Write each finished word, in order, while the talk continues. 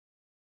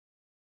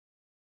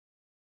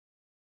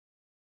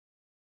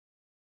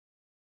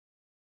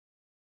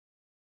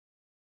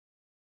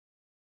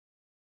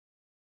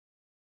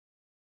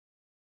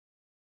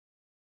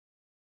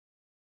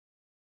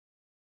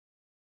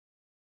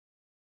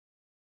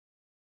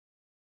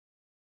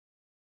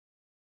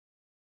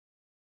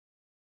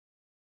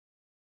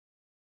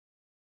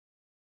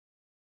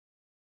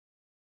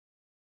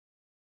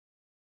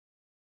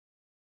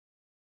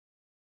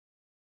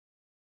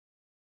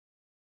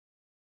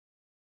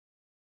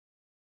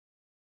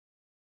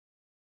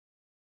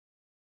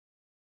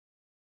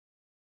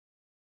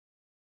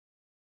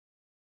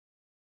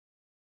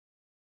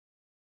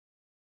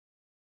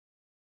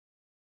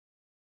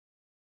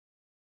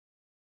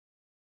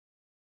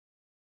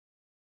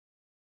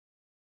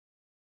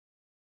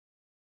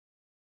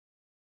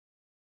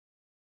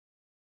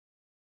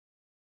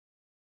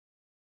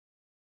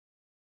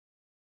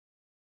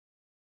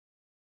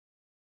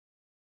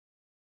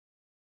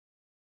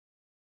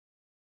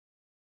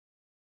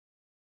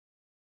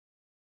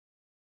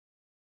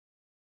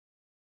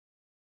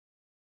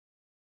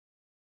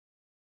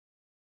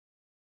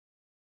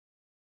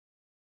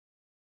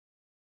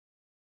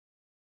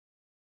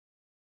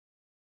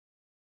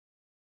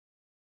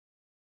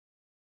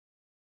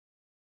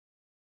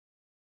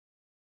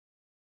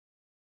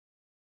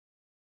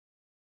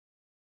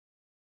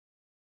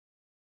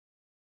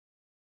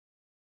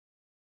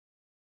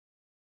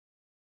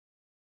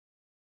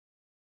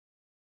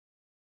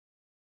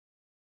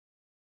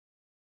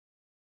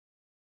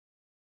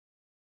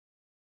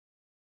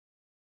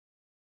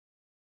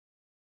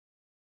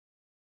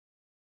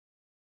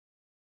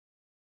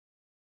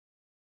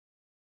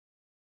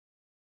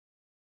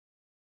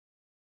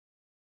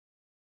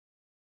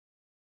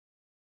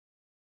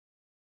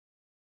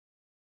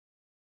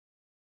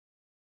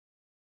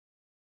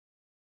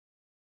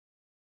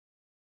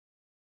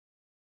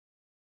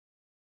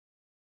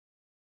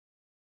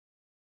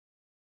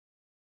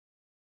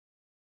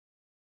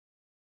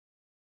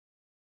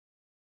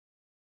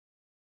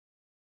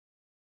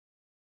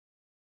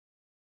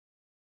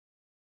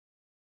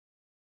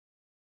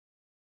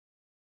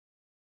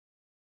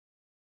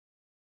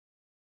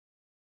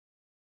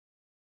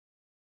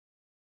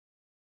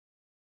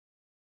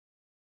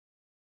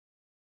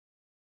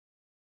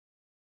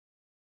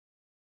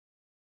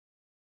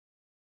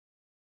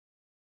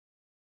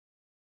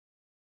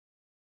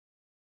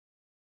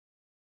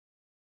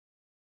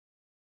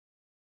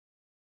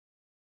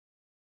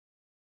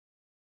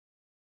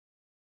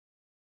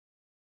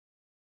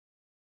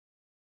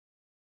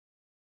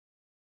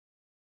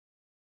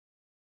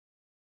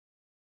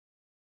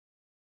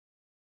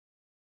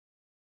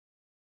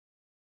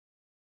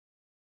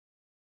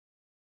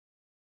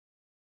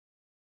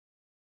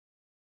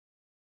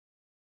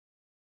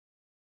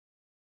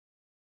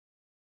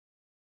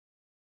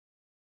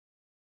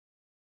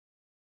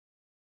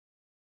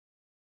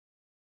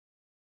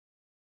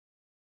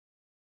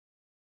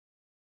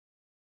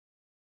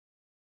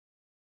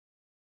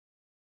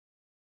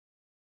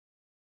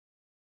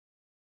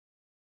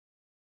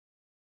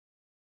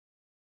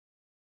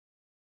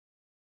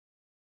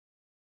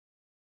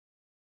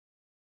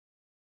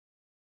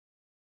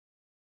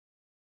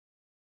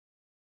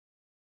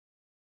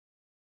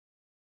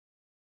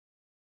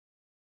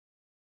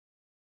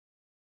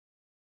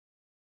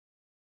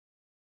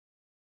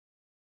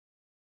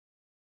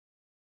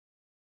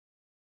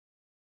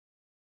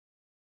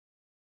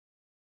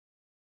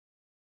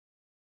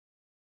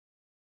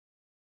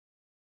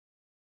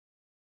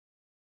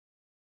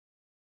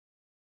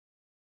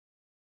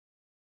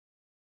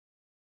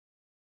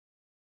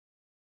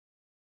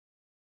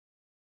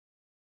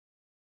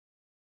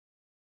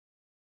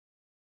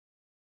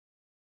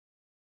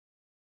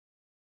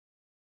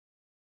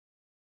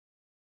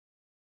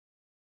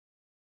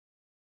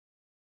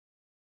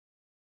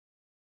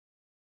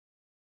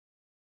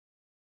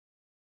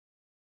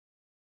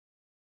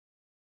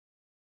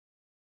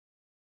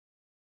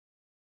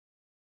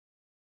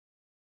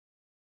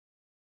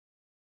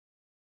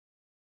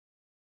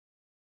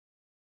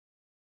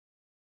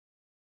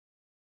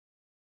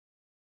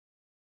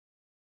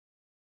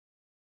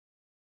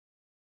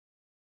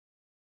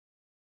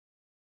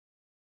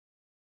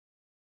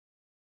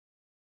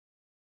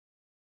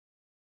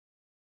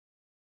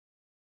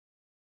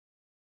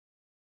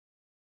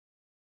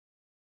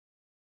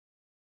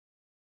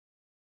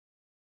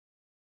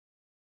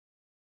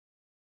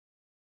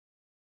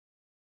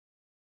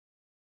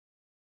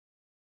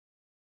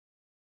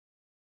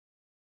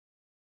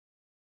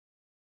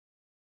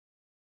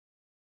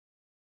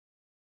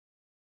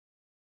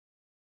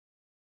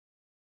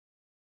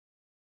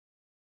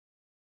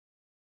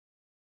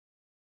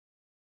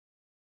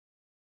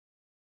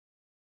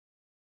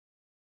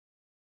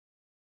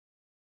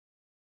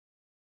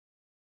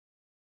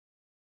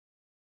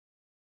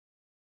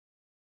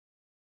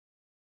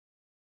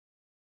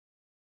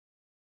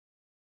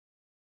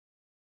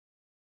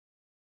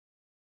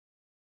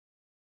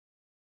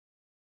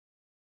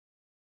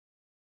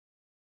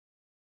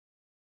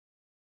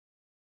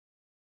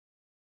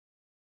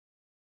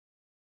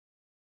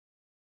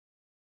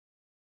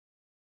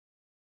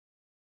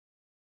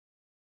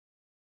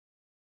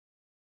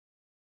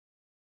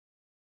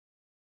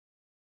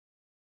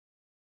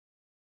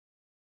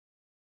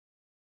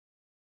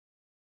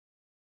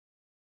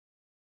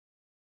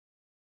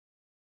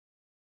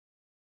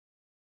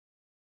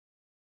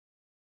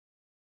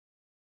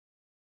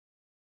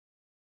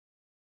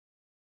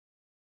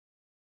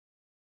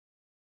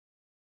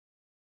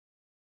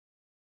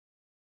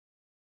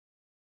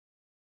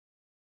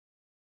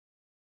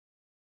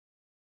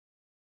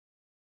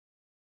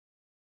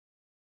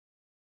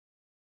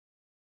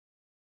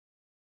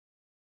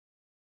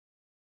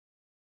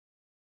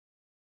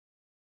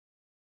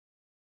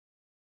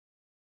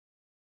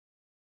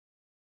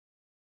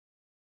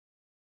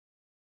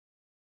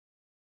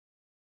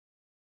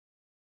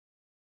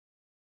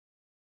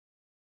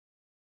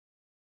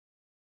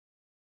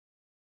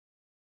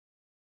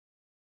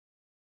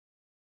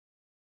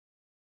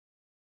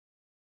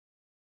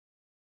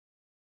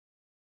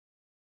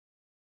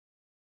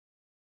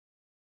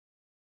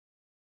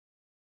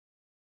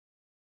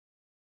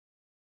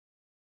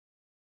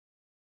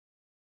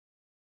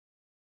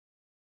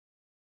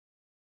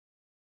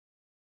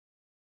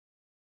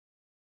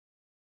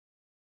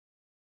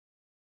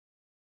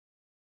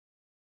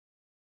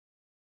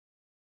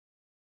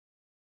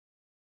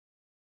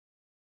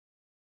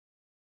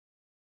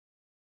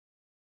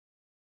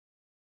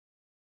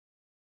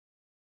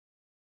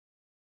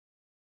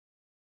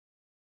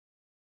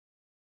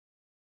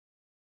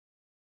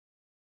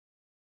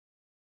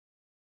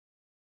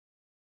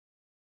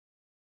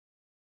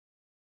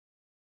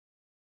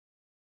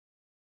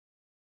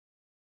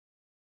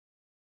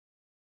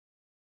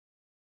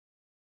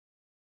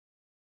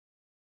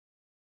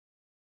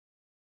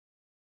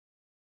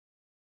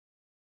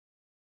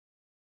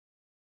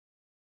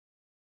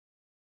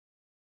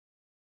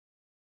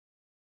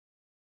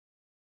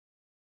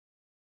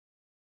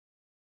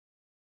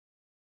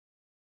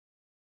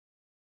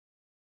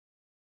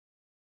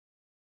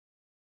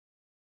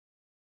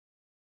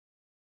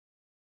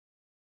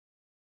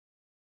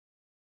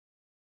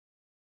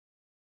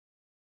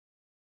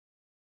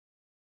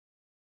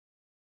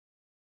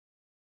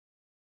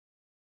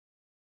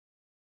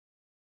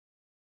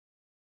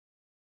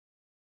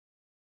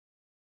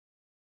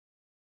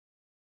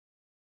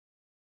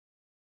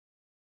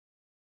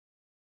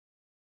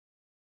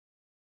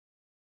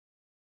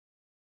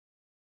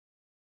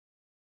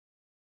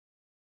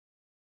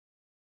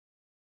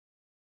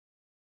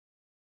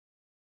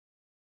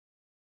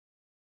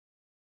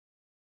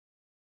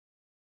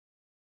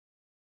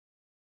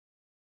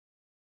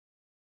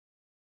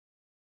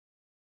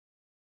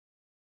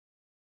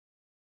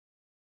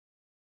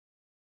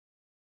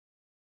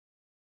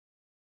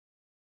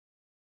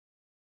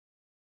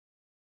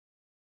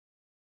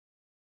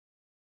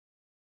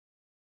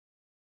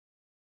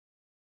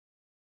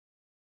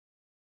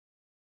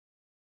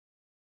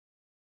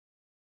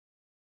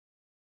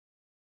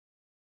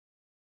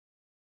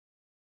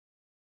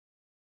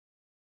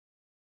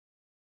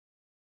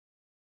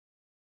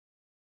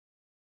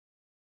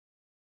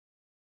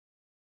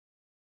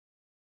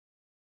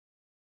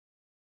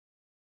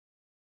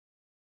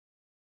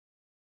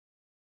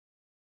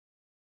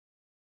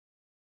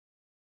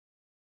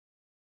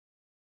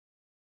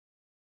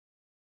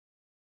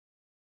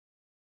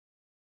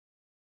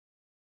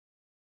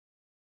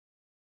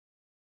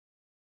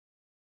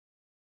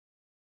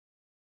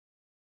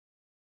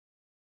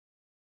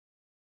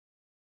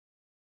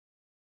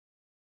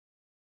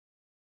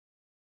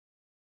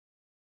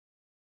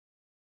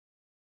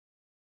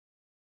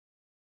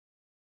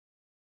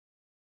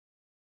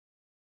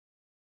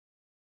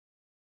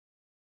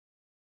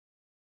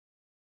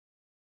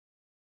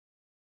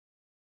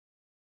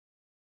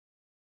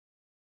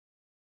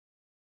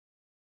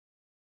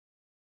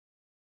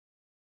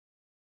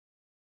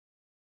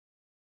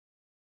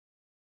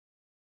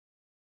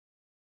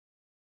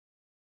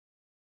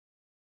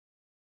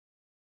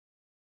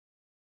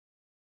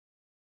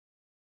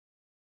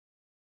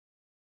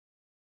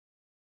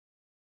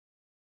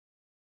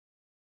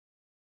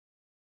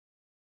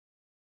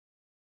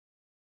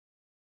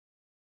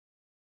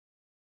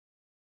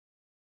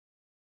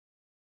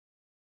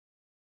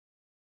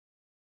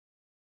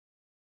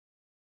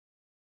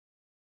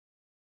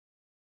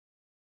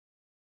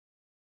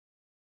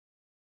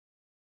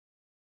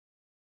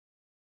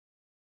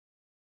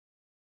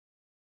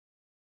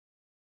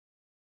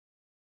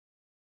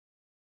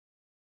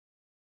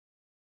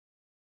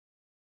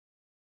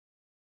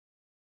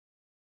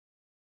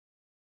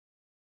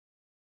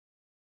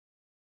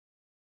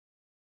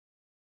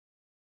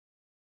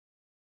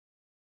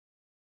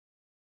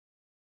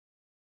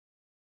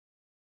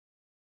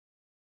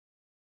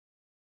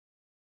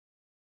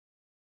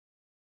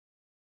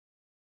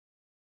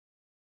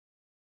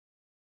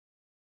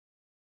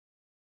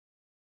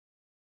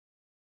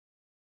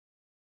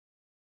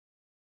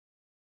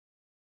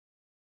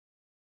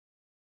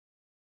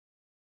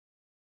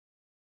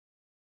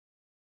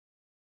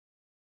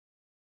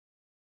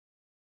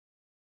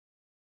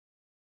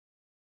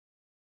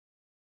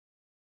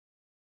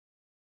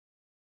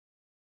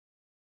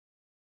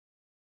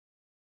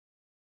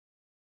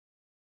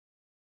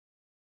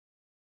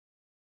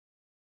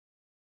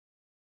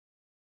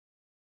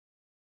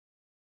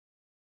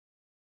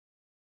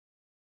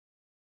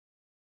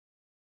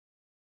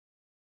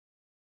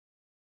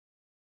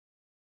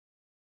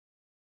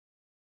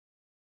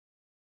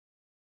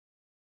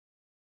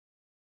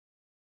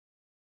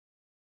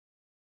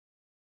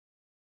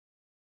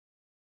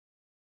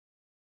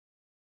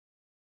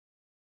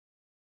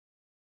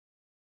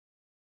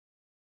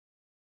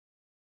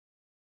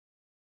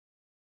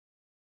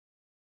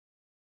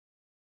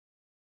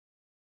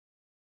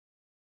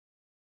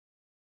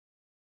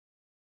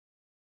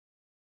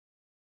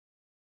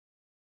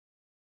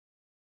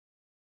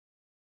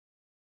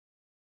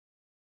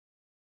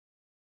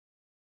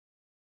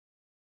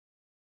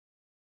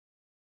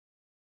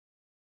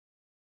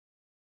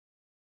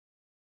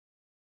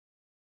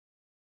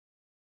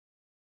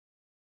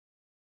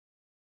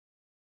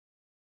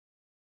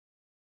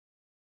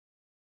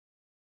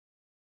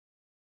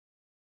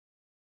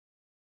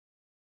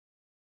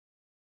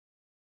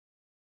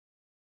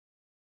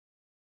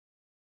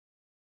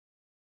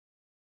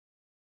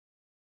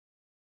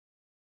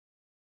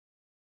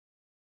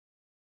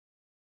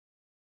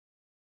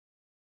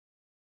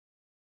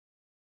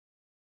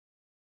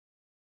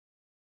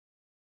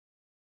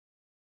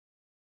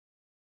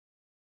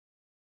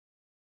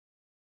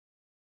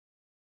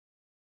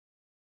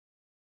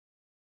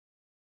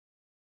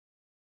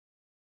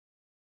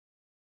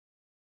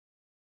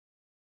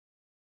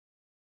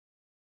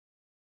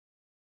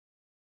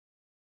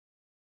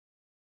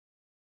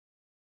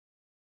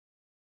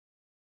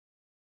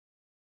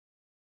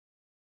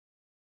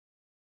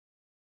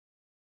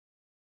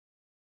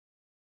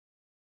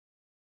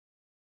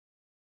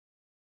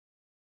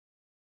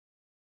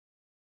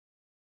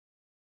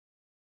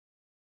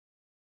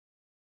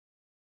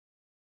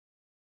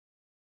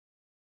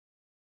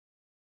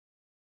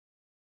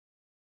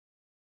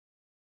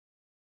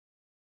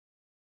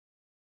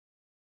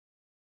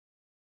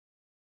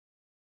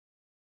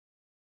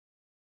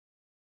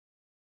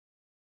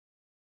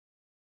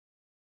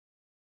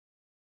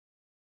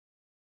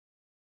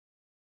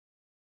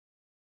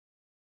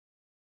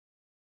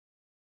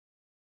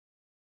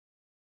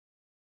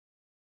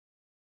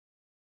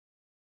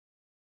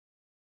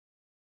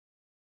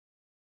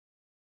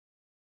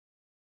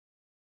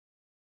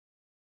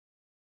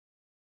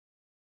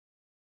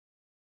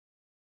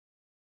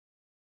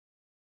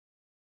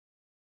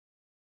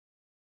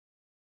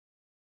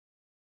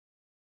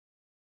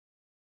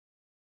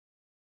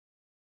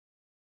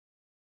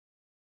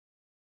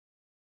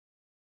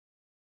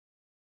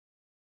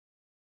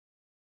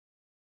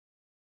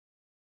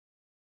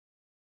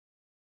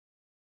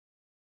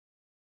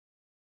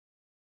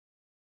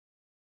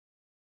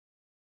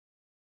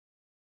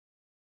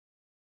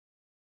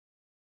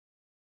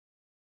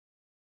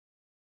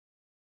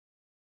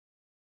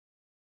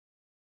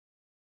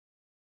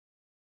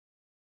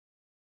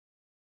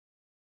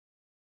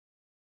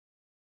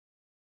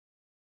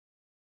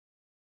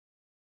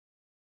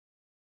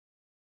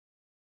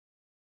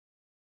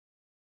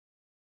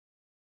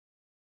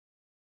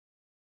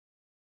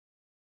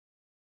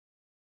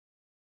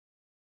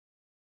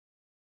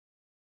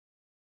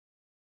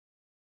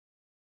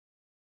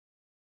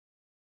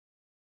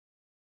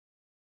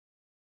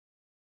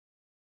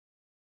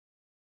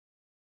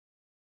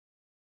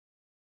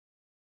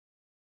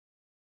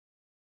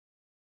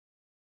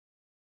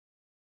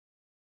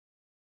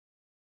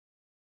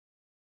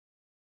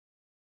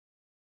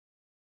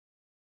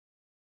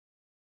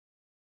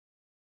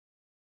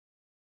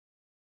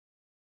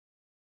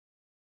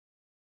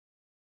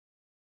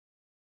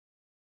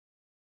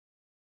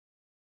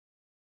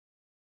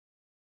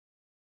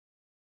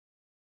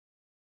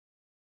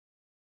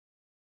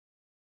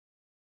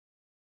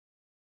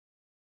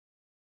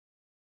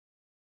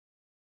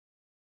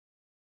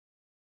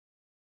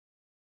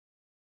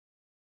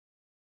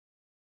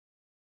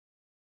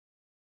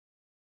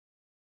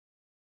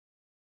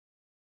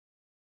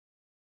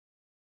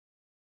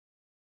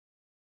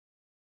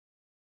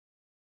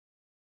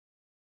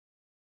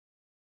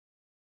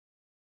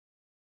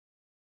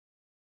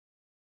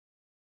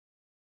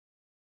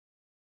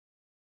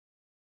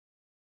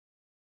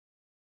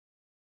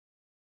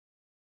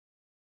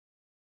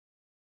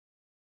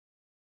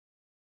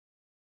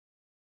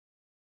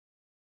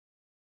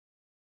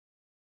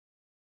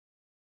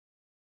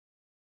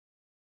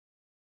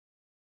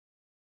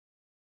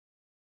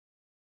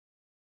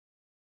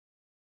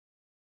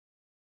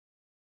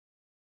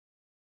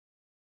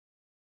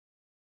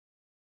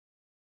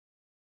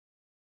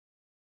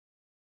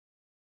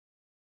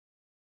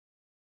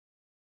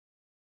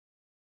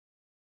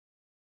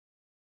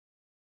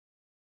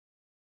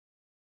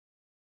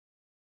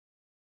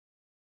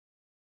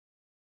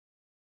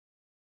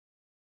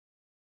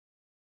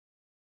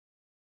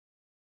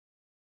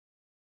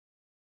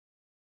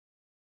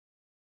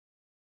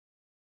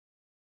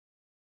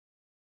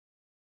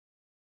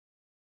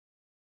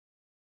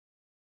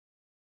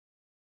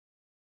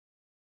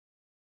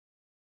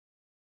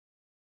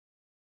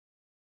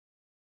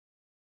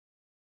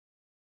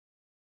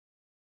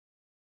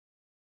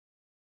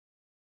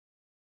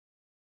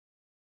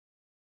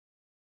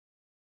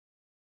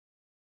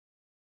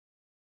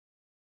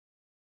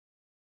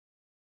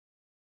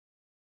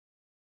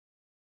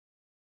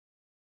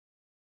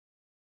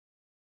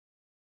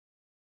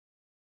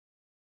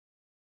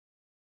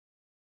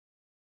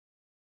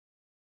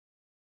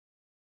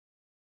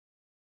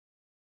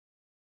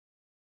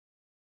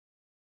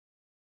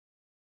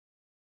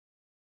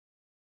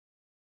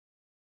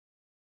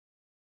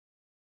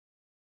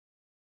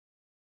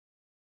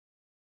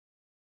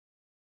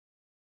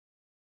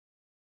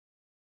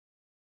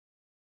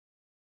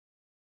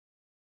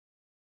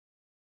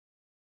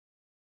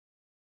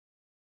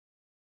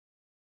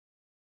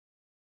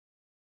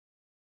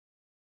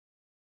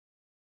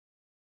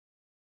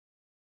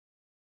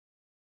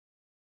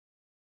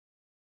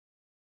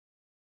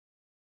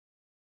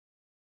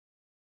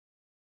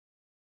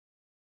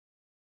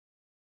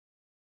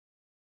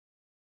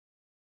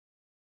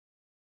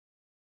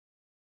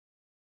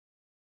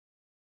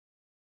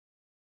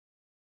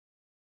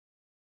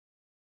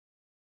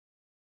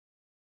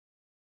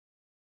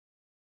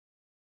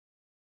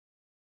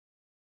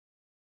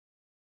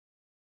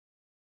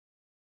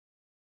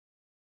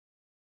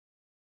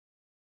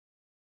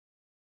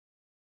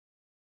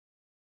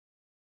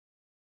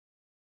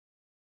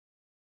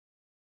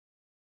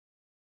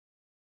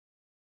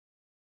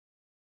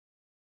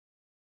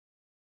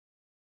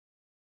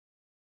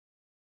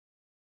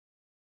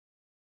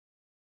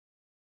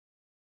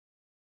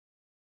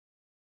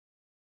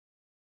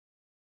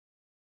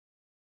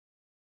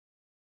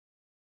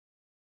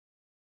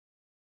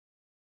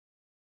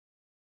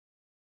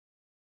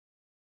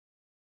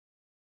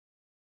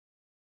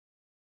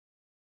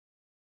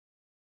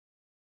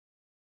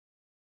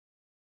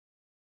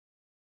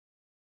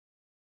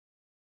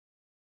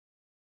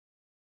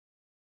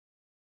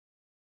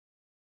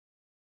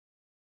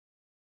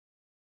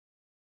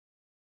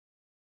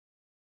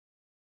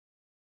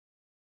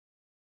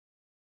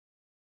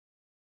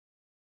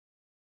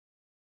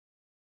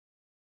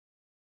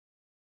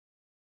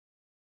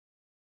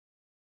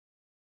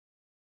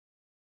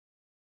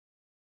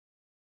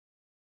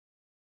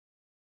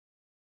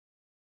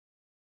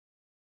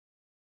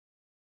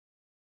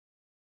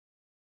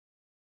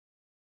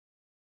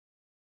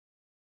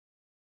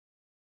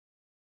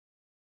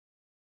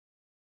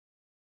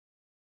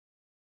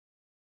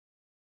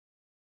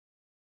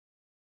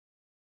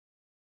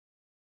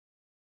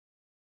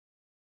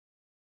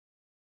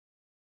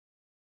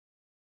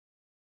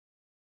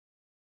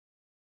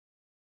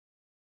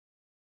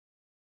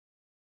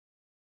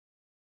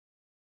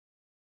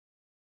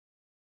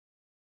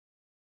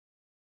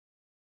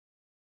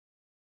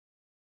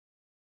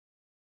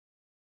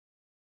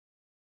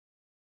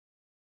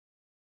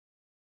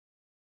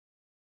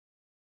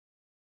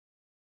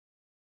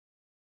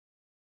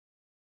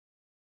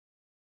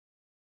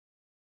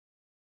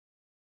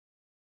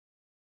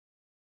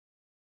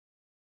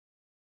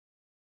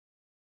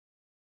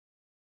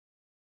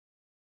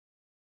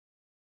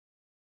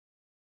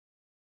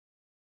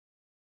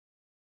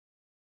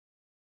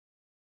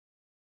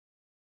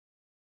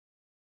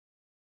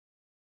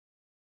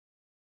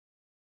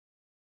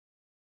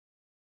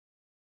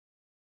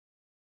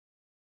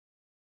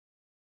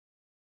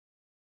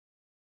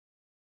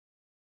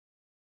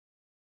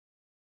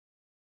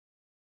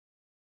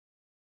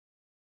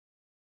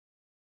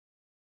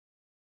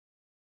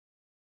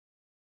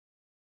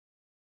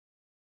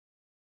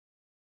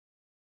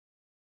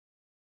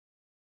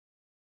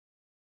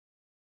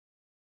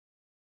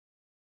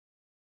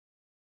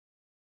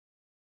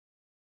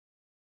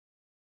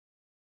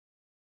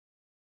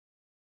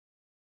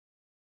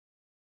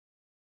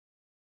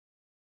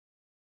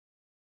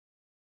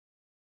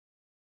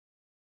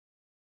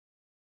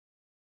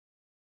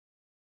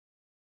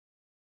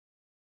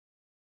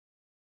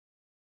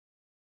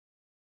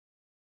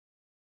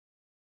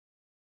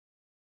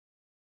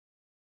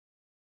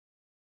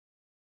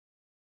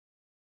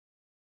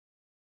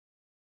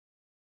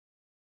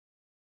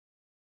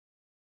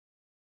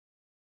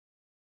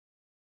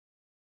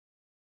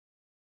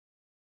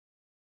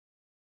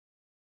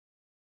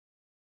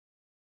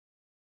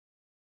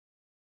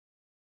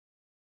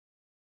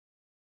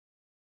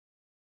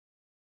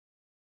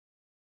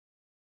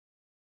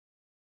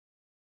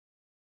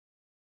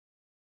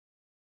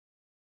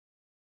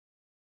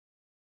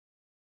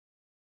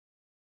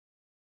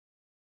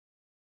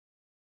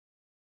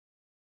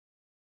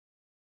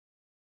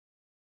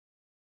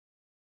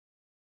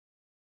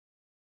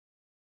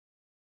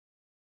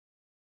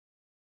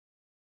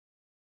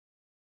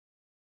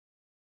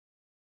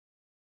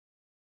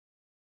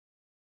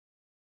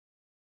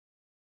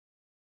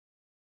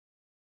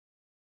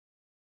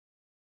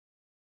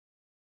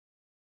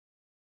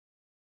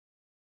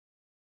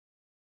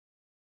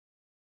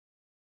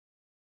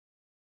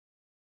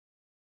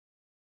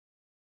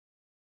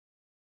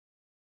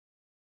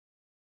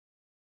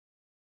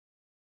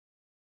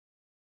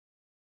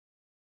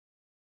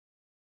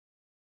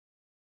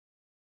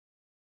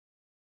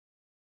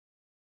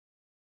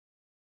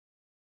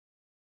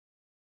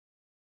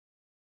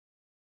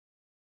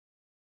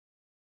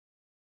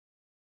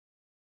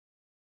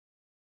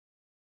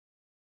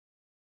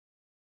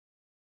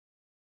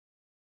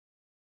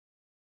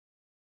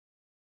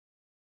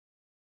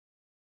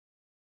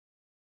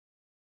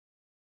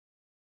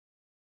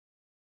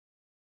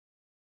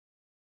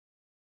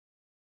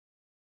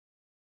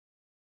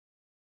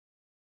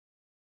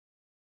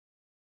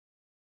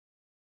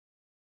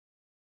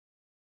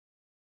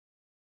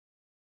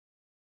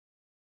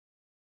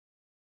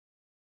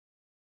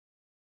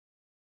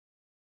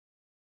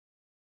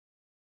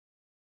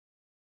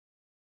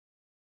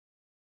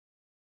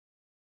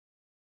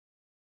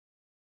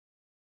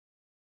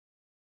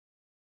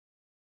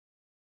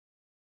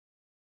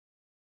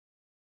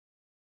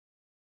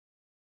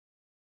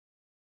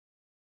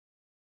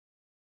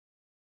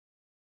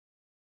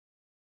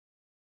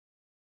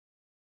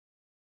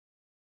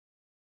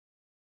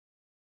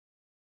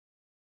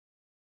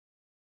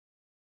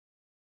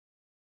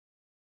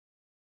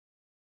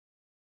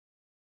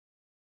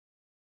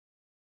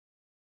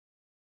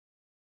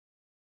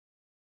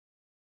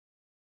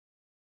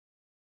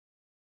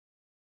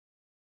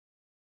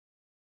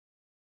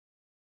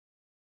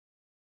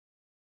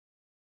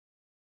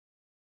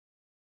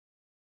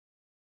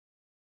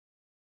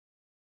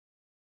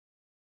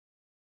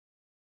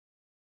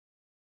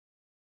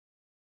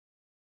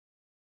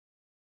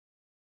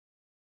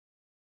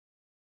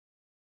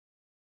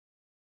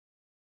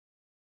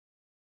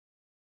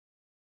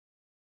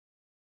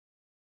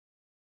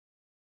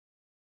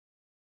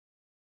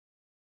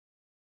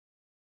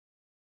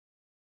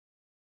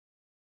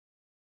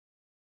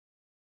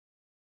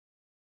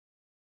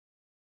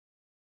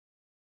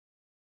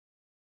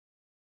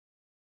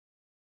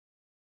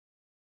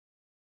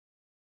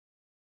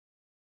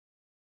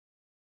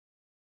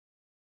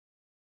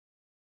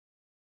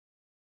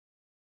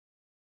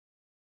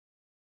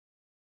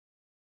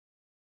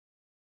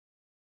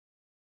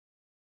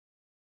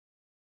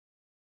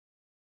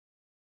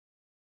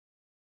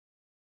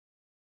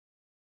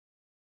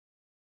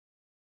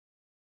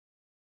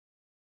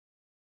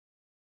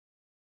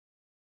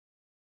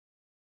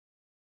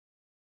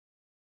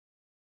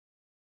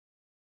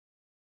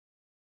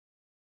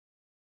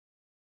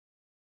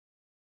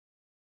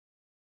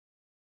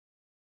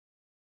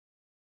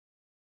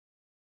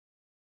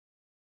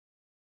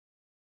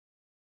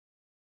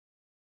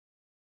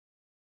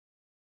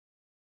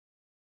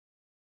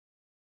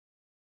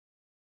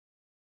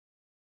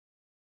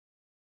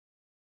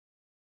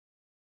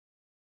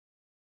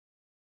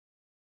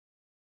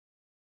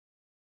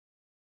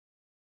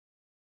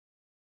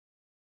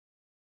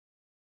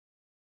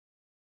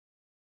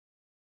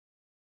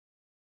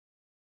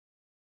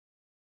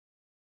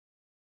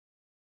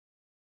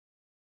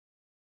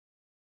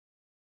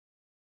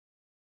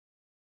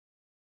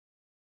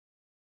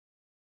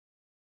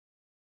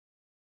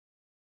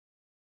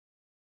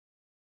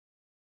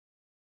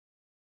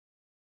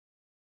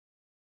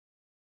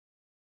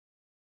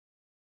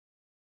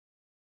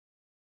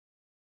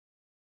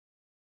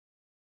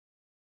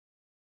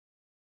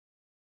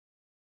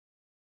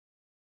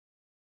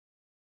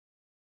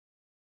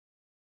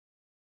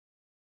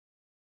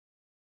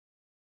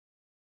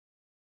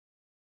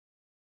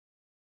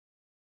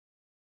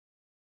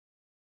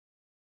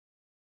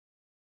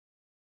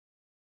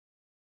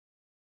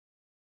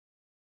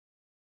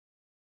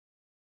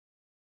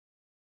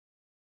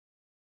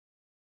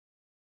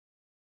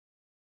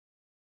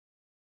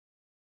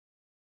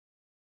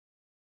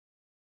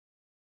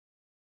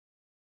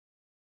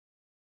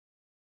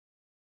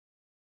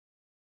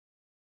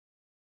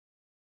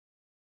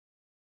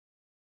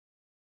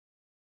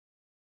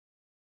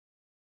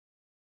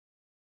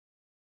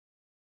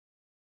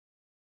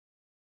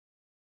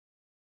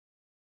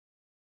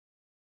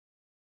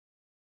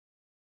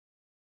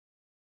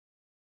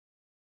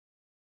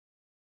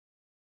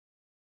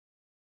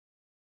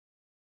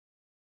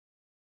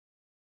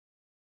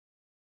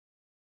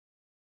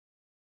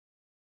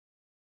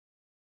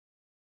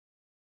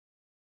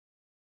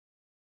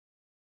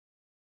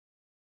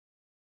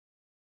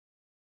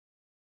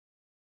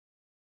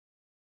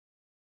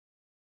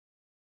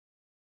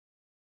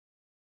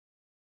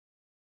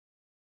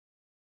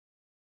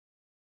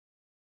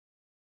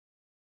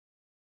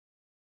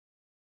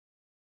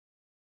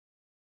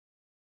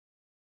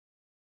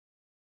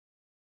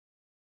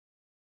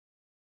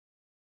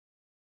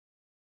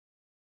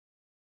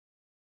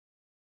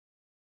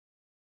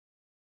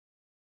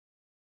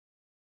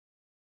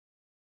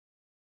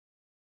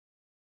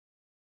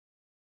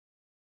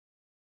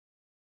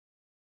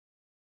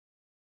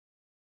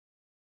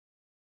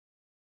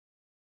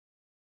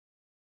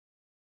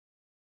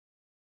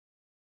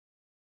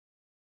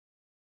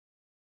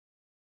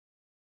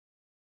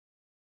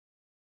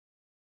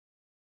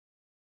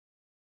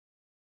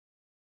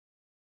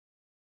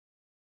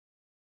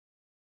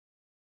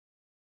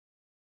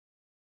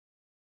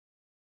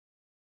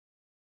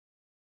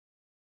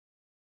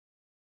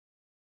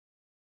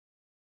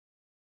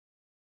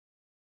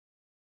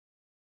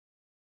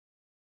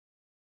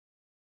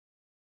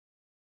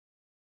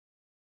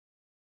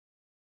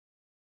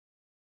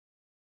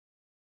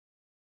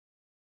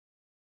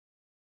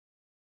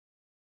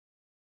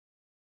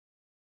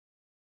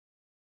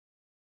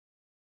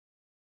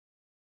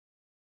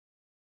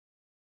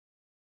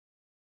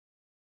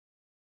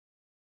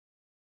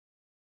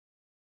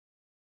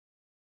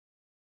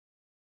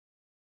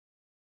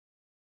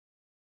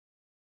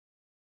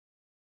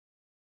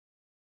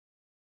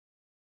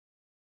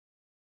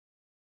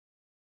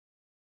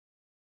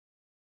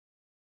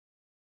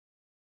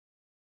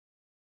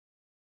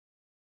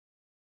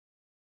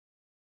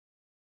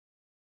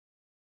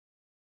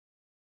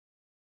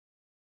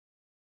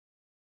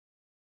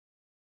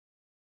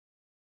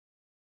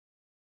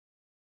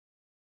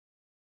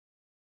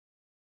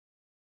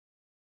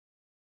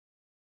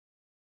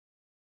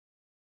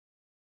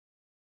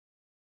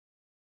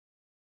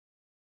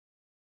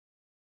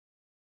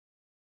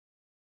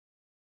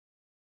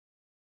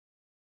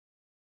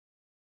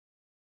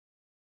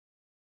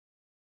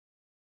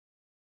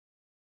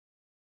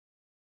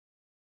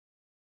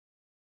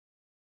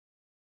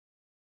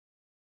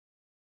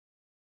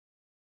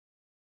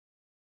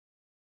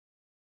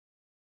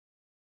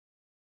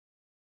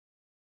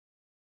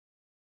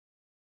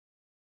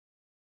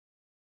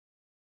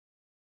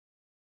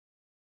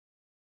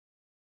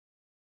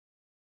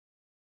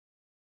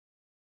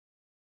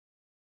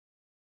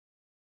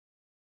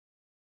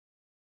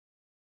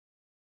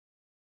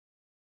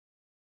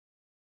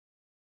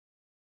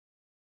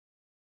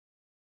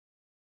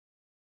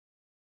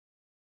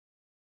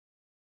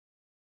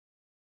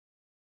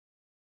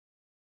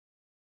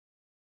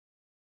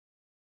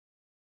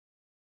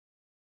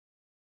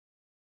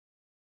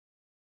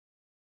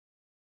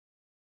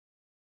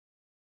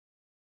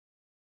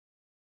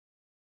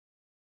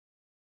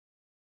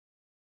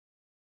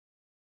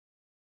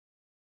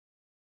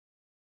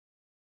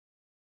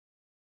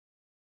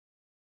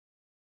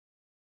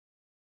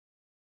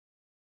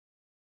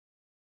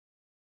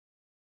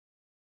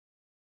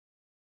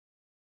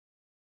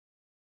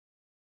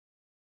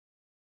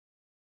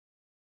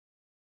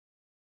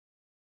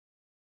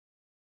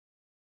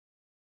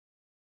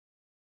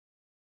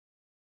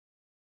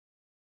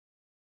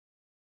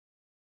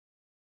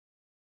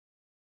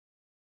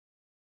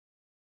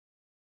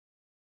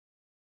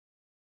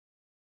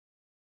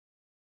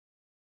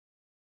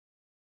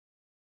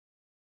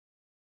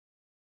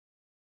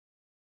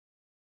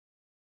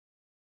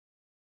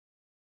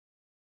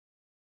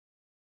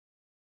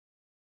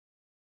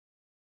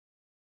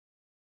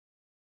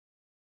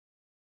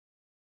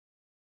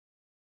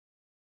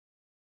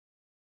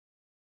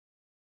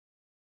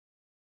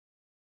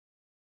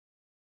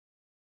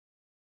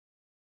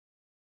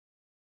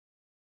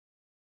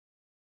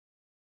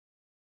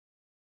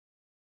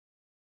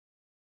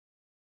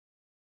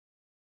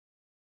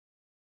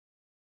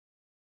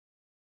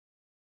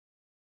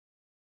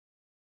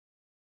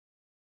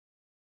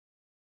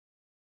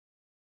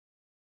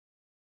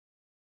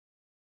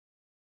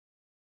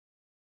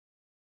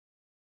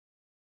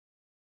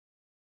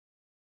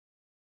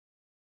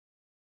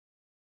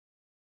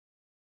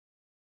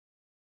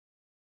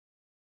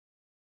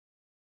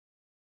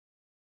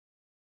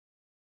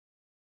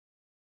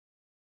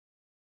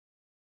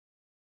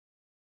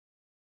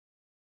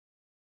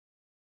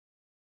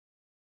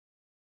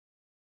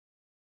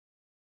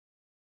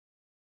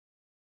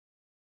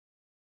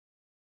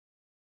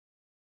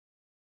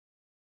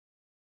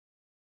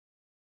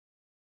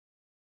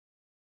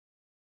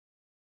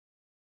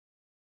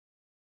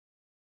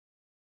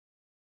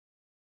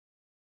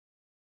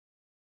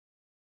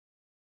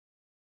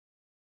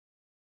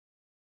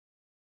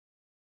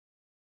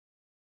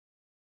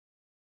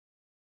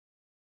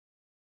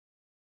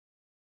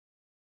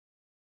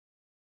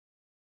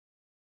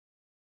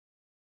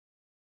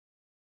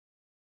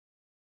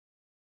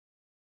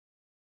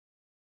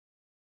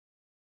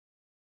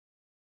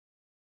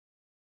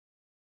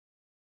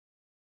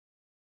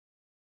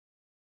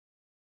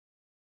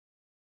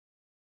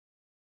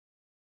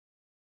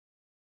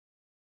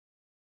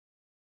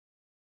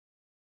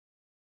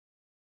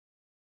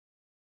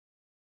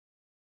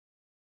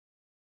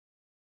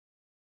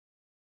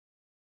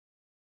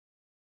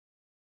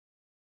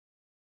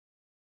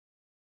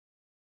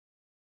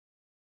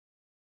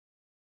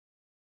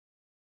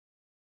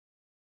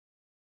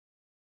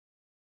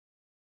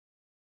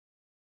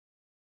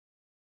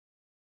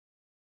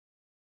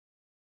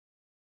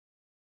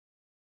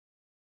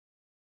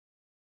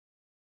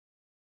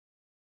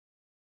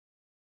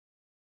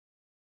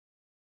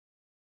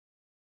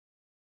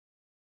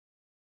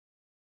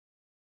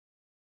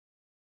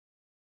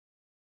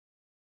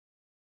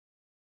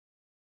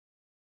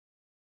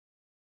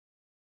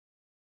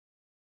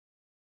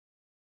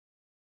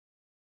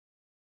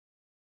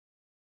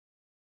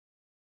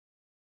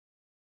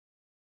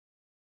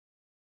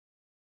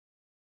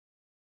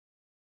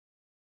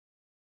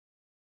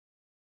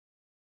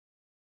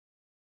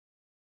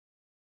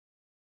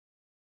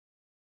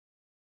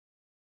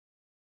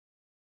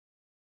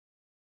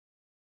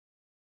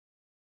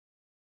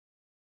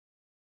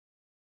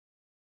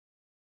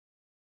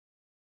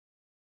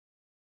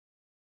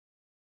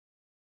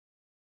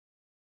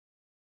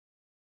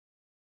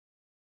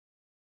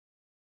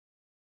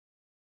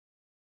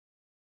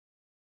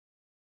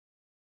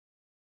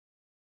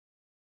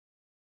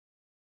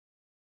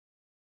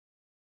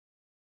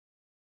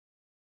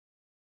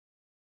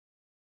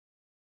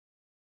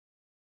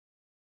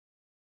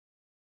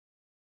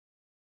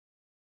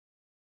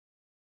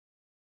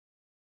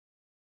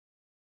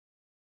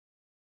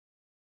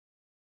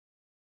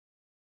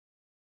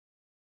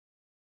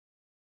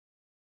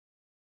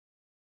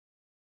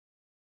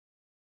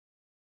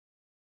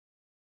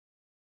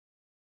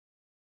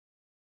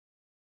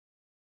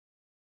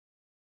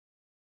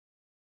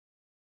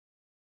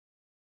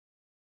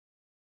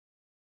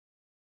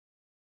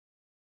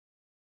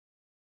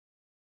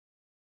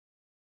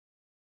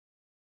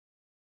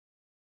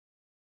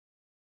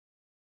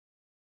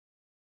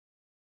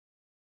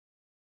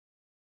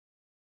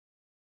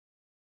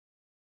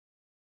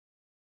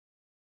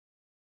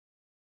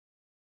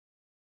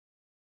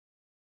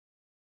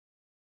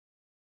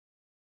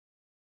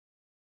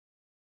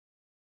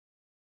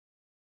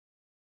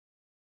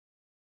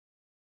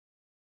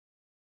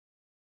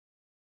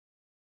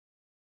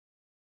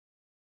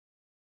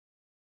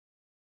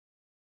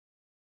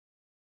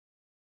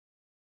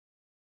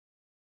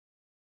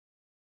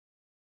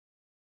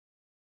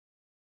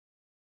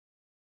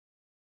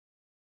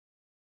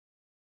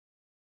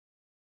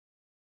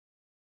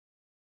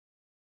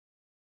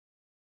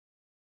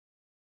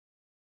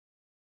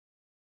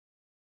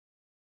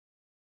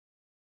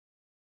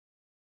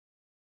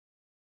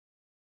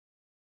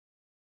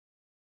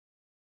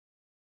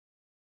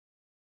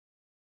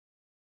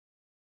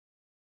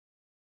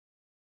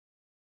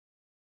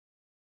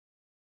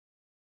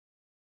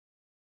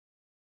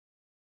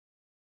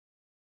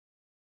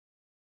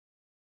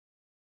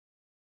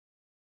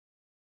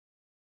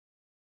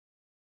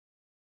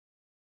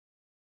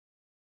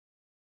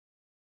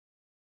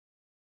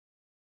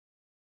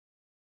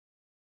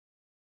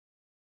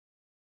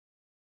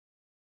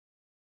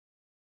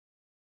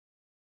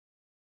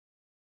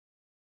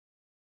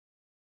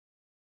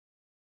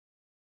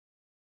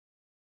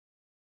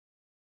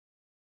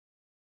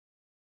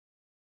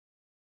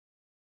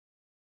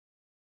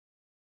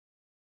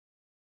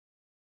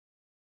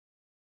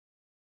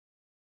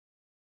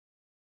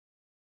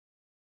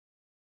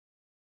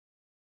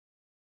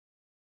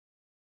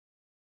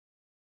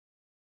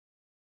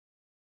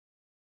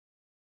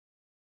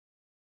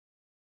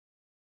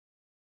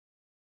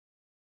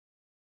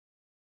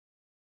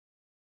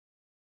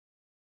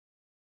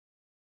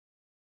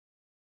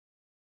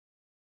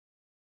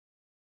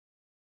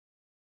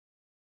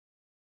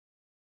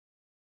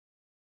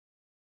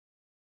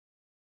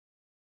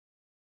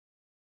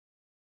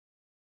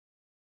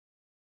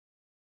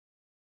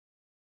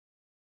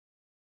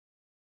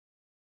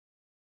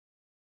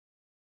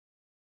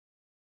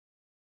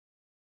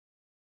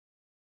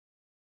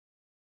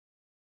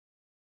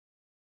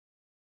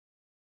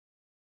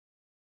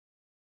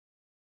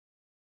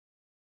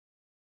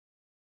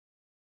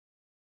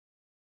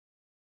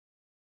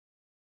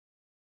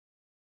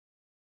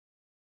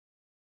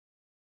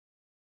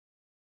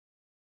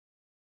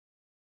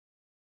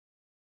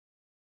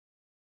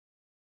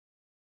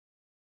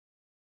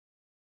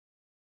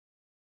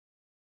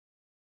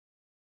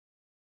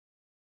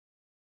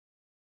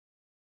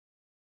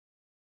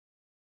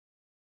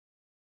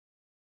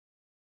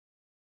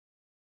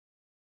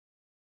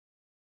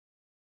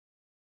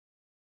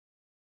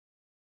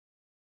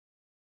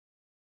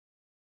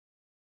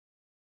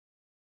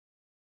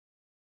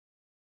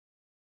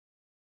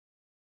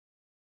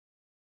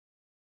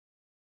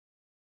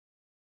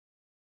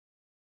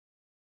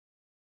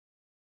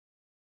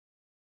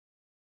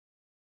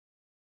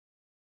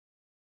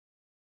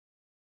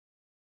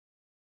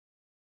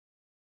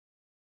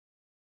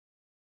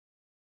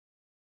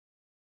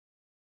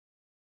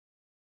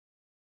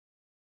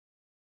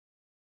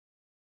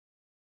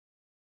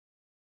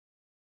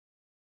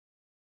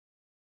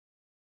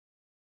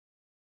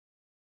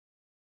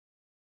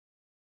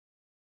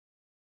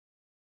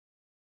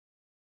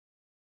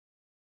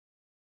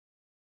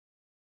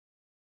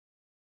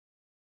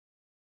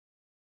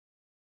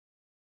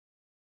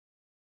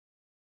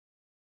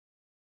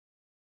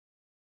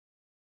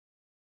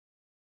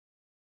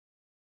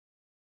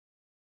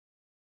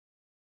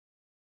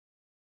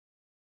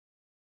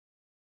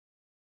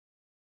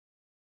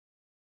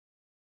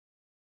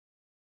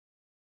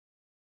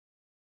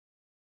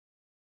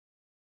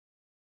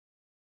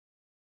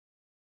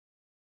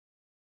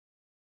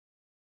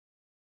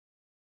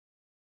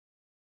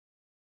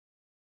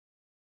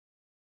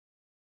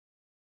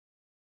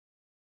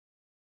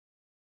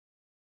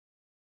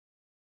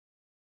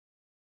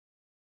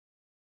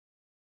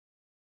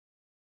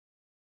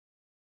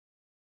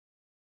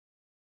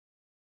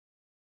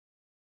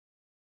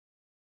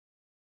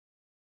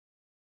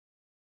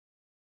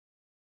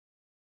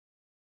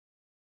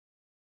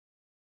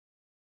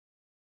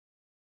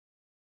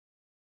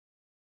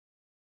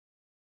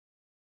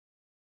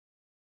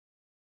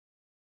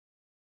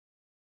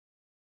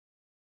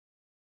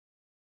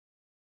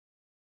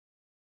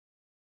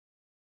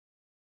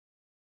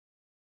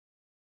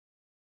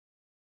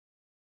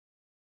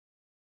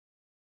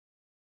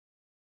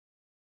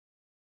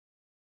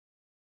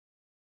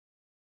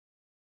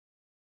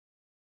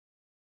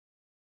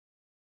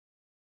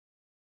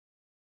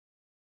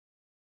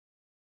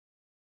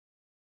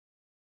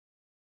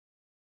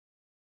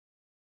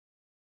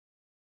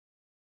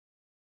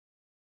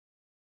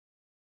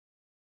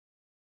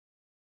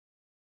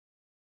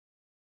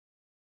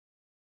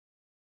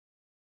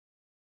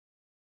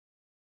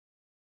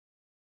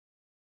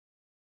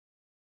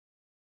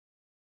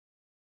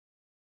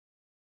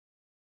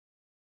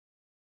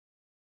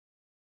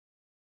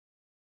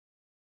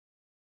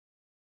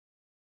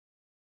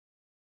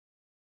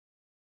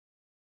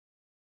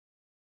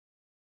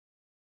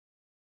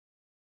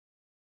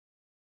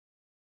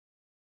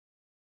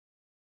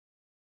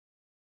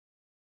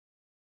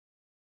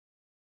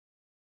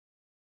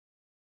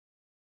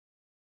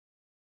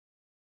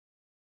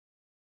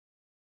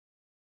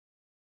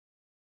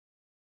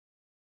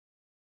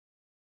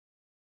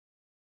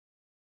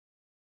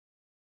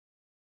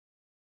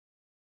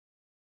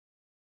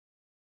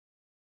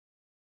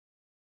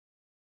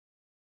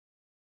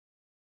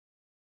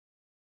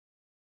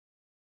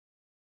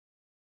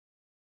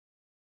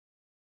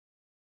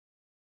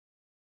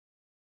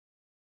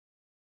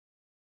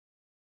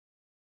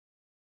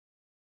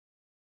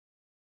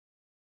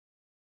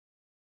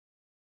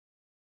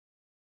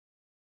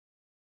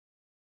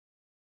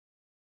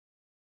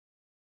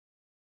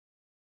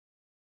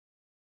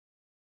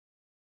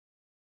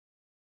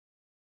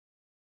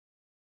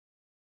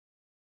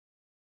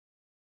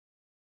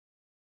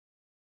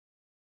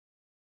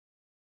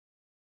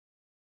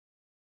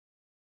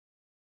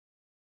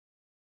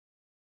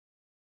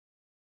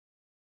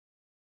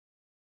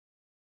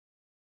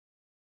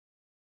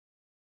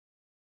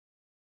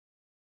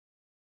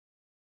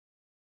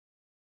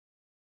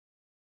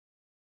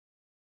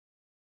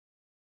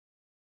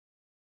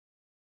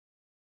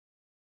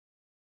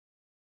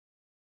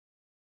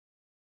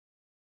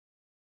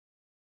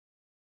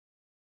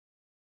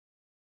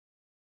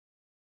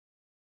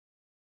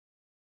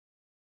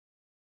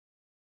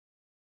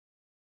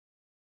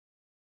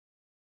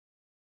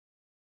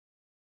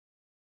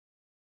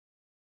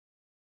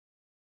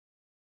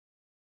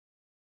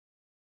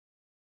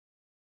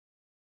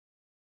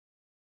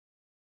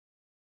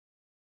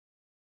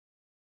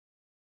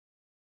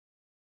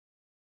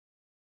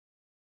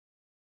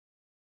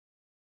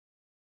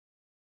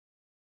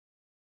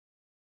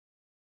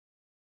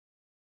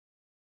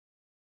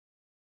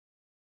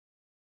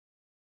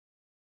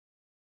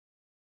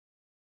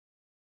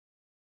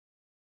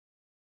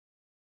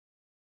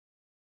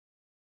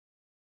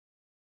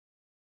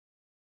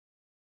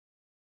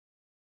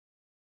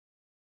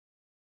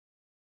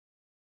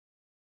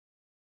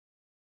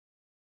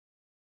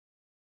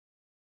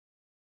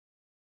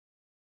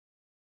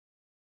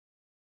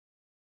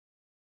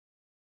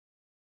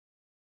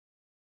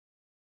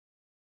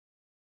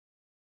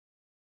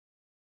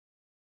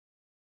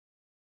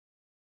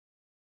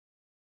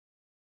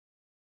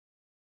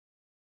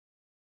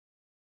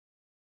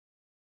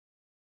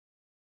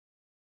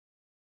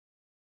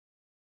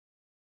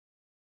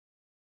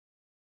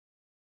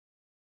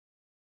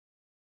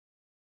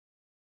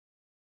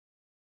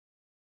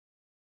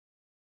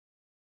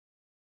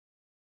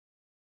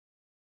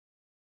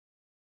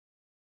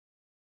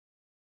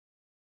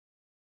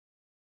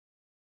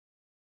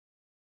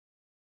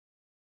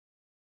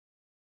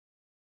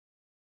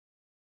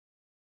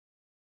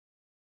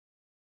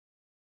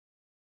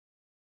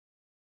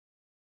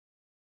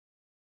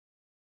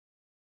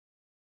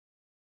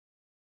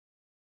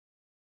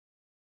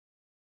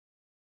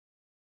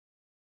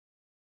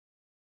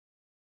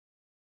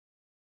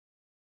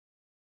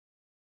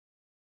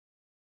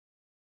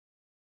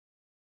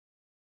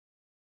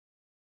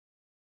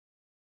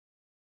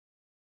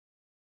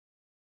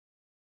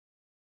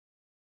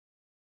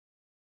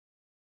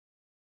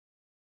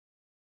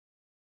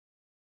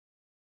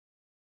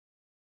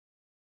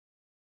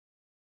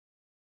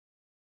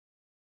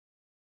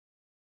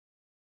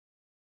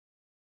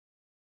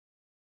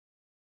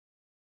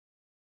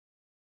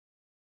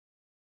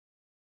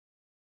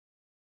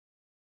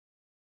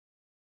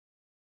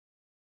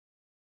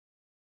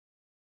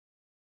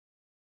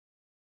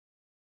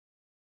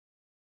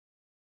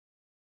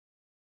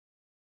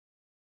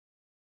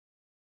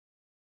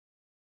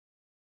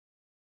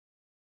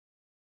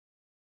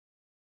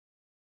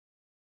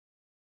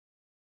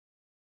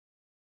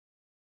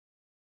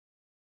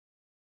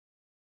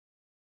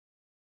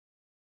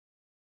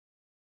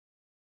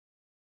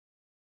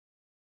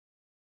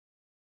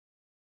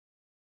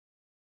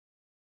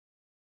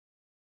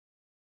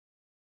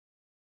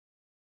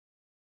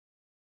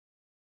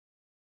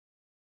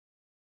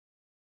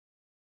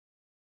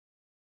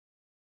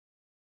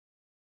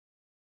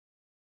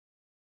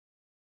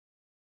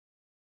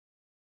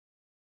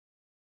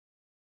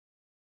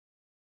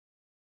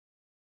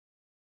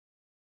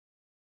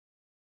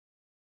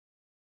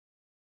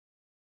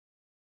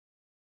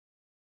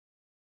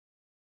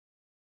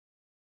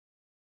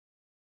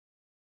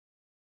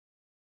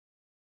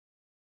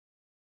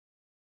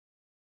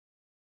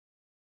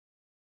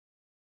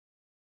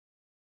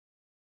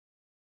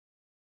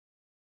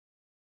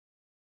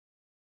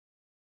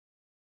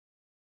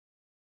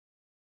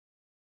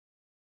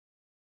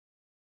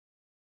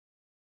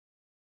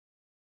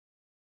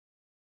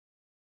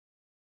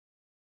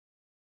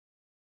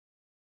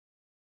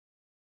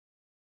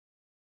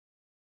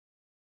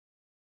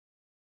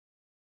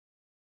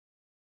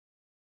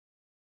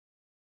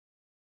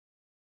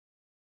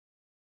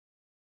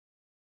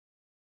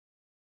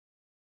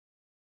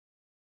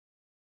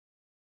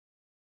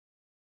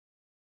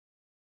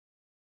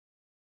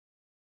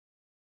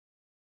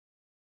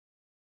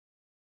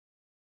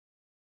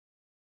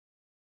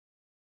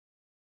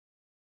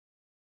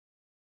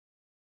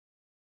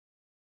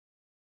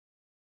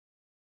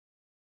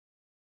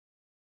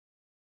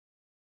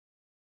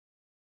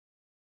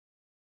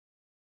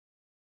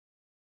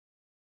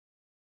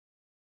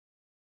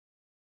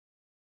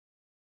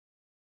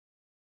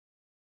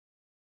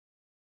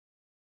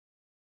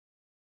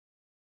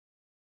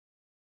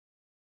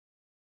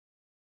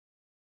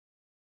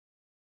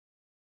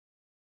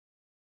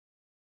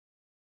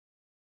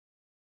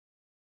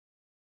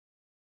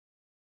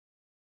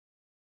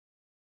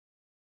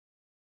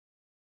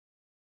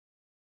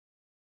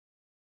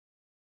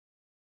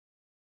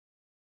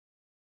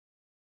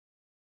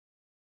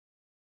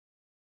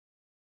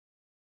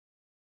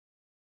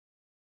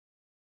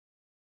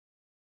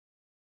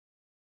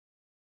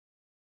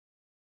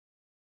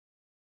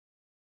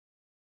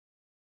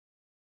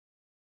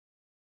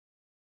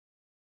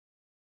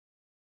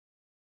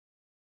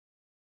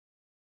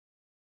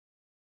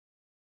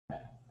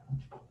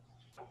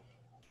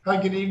Hi,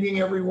 good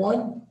evening,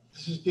 everyone.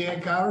 This is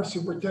Dan Connor,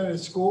 Superintendent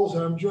of Schools,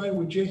 and I'm joined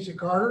with Jason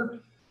Carter,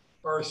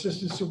 our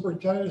Assistant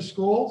Superintendent of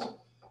Schools.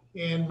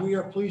 And we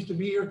are pleased to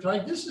be here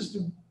tonight. This is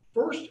the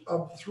first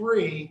of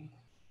three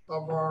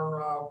of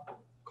our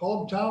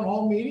called town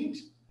hall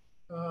meetings.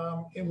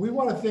 And we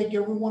want to thank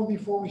everyone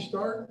before we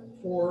start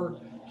for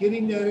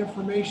getting that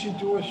information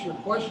to us, your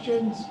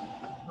questions.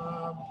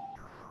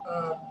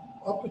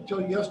 Up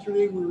until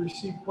yesterday, we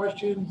received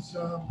questions.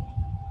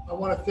 I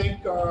want to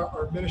thank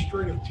our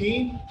administrative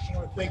team. I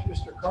want to thank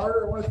Mr.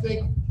 Carter. I want to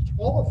thank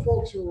all the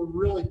folks who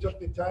really took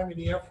the time and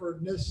the effort.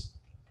 And this,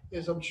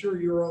 as I'm sure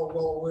you're all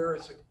well aware,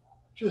 it's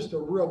just a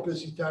real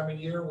busy time of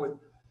year with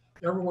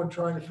everyone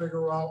trying to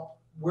figure out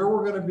where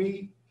we're going to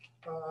be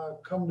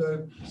come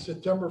to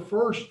September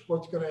 1st,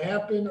 what's going to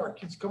happen, our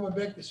kids coming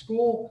back to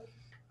school.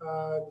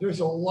 There's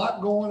a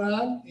lot going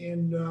on,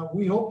 and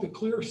we hope to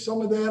clear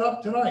some of that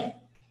up tonight.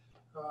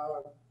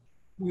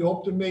 We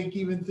hope to make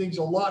even things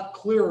a lot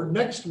clearer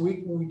next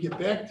week when we get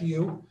back to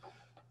you.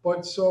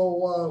 But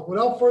so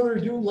without further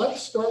ado,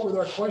 let's start with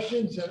our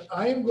questions. And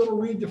I am going to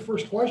read the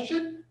first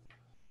question.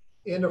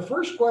 And the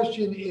first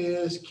question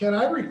is, can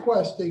I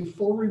request a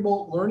full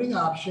remote learning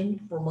option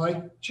for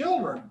my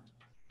children?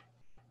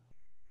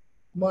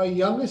 My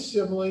youngest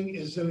sibling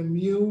is an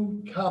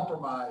immune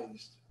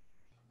compromised.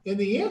 And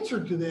the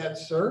answer to that,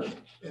 sir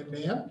and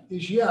ma'am,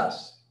 is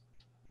yes.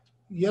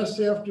 Yes,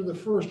 after the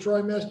first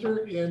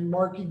trimester and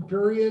marking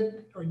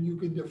period, or you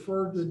can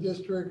defer to the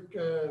district.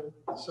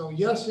 So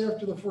yes,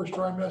 after the first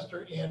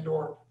trimester and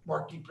or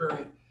marking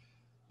period.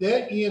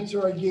 That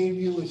answer I gave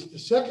you is the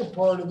second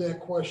part of that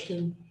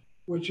question,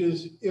 which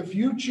is if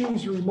you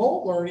choose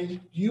remote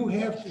learning, you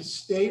have to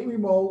stay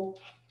remote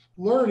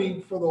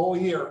learning for the whole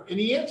year. And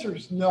the answer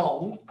is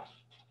no.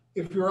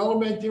 If you're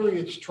elementary,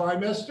 it's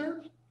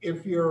trimester.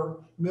 If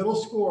you're middle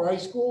school or high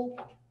school,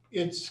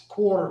 it's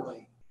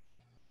quarterly.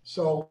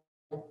 So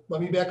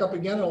let me back up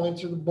again. I'll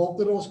answer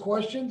both of those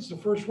questions. The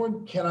first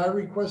one, can I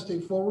request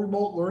a full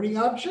remote learning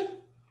option?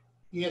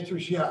 The answer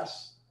is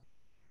yes.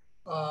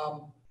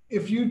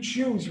 If you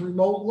choose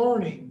remote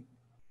learning,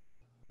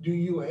 do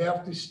you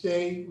have to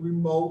stay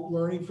remote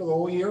learning for the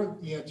whole year?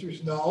 The answer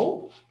is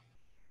no.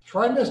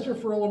 Trimester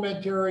for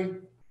elementary,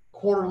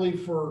 quarterly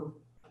for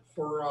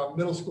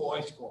middle school,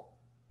 high school.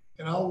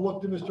 And I'll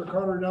look to Mr.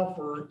 Carter now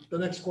for the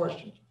next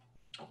question.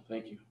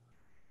 Thank you.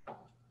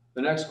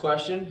 The next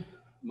question.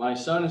 My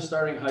son is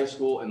starting high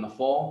school in the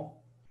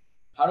fall.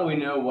 How do we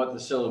know what the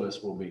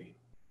syllabus will be?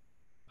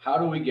 How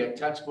do we get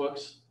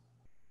textbooks?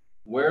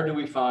 Where do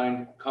we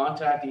find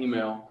contact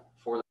email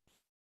for the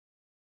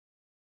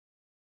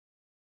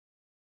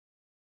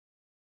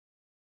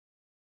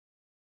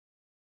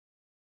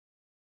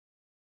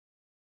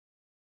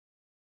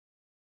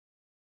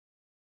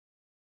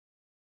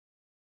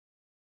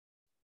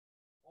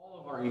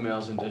All of our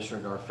emails in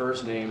district are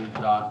first name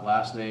dot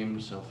last name.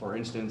 So for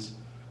instance,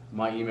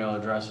 my email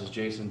address is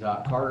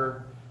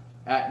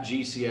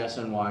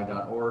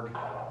jason.carter@gcsny.org.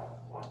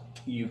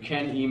 You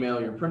can email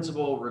your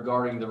principal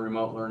regarding the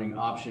remote learning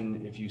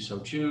option if you so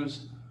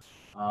choose.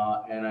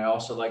 And I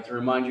also like to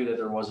remind you that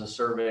there was a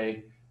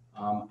survey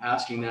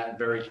asking that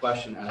very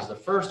question as the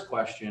first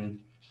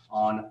question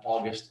on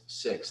August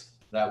 6th.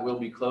 That will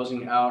be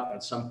closing out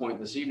at some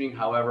point this evening.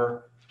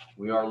 However,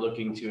 we are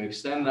looking to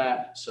extend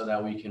that so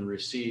that we can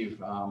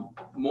receive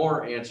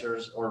more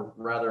answers, or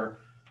rather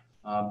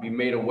be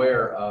made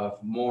aware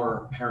of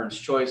more parents'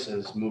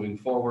 choices moving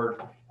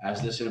forward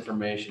as this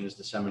information is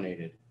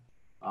disseminated.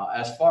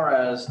 As far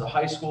as the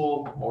high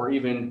school or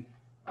even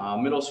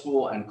middle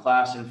school and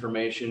class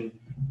information,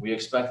 we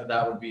expect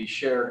that would be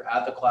shared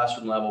at the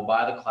classroom level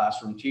by the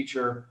classroom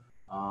teacher,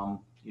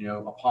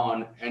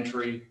 upon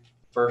entry,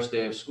 first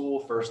day of school,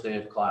 first day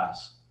of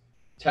class.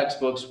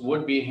 Textbooks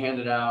would be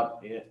handed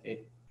out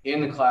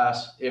in the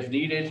class if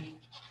needed.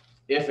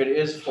 If it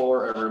is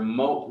for a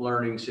remote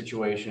learning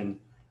situation,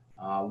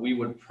 we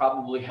would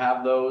probably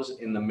have those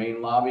in the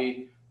main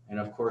lobby. And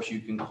of course,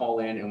 you can call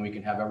in and we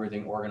can have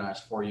everything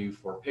organized for you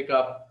for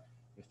pickup.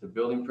 If the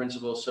building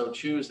principals so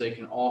choose, they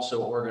can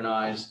also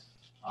organize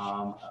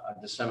a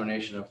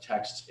dissemination of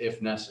texts if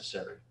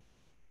necessary.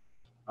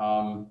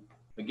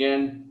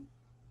 Again,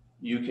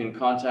 you can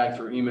contact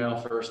through email,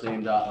 first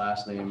name dot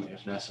last name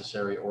if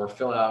necessary, or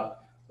fill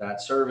out that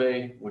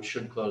survey, which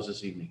should close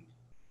this evening.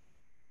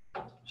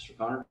 Mr.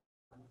 Connor.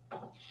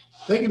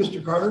 Thank you,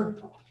 Mr.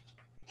 Carter.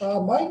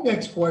 My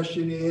next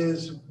question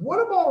is, what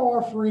about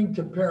offering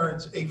to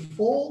parents a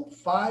full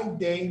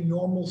 5-day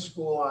normal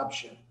school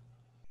option?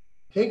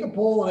 Take a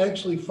poll and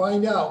actually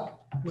find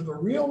out with the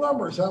real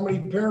numbers how many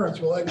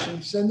parents will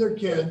actually send their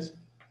kids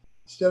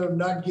instead of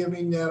not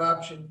giving that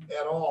option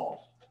at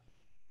all.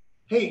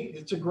 Hey,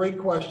 it's a great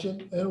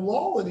question. And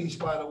all of these,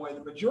 by the way,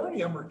 the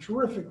majority of them are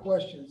terrific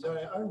questions.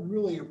 I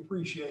really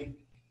appreciate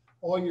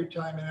all your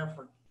time and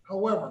effort.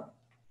 However,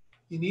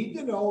 you need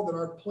to know that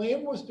our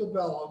plan was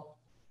developed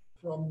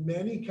from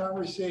many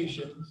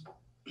conversations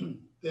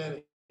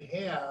that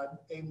had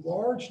a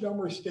large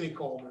number of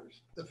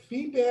stakeholders. The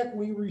feedback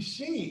we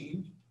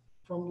received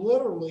from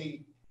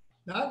literally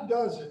not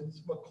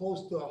dozens, but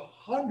close to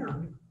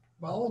 100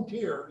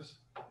 volunteers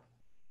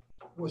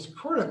was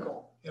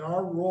critical in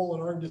our role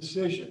and our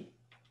decision.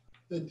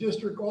 The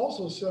district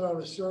also sent out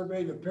a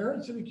survey to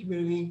parents in the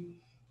community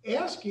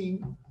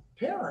asking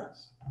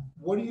parents,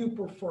 what do you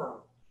prefer,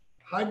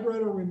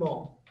 hybrid or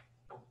remote?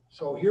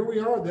 So here we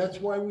are. That's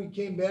why we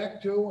came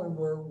back to, and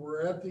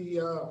we're at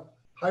the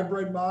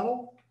hybrid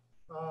model.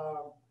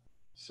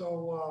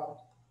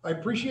 I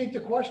appreciate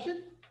the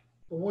question,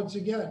 but once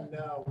again,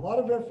 a lot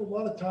of effort, a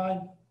lot of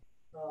time,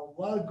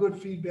 a lot of good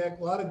feedback,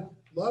 a lot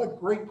of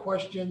great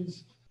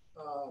questions,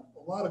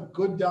 a lot of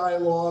good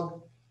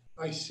dialogue.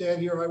 I sat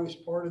here, I was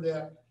part of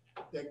that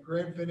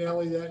grand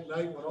finale that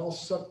night when all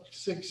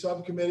 6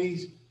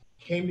 subcommittees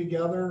came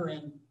together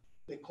and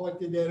they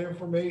collected that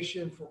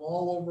information from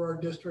all over our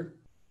district.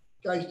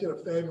 Guys did a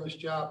fabulous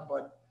job,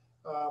 but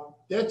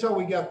that's how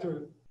we got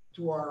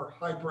to our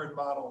hybrid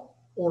model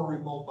or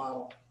remote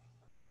model.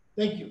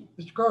 Thank you.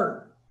 Mr.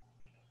 Carter.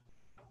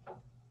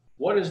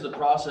 What is the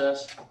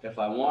process if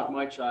I want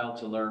my child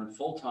to learn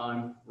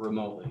full-time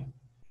remotely?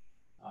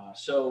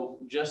 So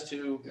just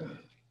to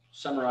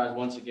summarize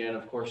once again,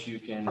 of course, you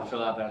can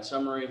fill out that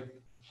summary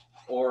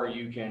or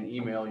you can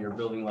email your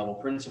building level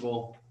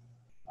principal.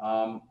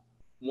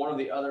 One of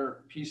the other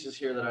pieces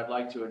here that I'd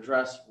like to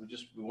address,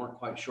 we weren't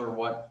quite sure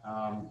what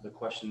the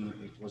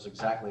question was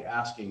exactly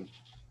asking.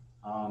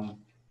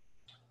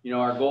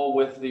 Our goal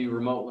with the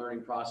remote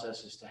learning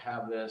process is to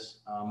have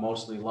this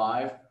mostly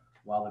live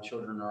while the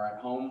children are at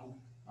home.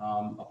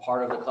 A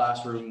part of the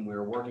classroom,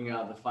 we're working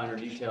out the finer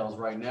details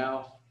right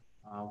now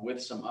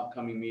with some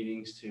upcoming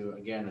meetings to,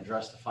 again,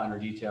 address the finer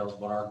details.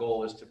 But our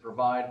goal is to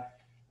provide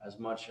as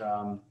much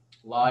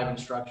live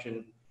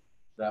instruction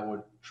that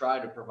would try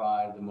to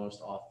provide the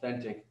most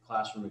authentic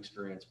classroom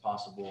experience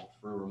possible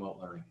through remote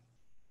learning.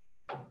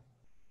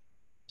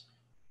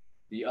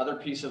 The other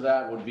piece of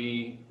that would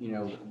be,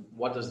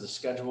 what does the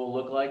schedule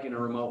look like in a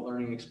remote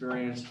learning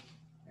experience?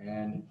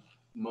 And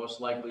most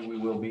likely we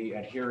will be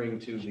adhering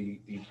to the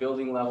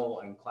building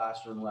level and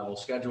classroom level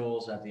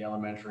schedules at the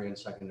elementary and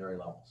secondary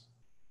levels.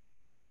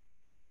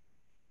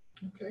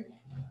 Okay.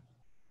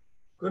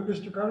 Good,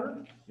 Mr.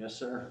 Carter? Yes,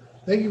 sir.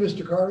 Thank you,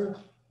 Mr. Carter.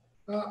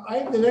 I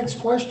have the next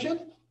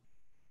question.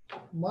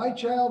 My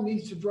child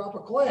needs to drop a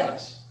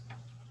class.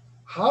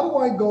 How do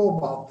I go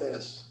about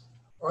this?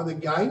 Are the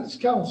guidance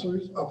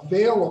counselors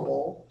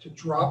available to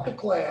drop the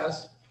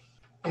class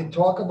and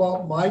talk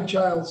about my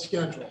child's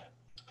schedule?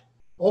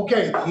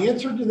 Okay, the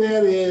answer to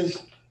that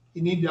is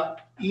you need to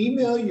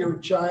email your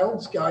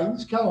child's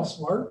guidance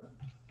counselor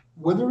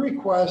with a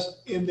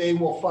request and they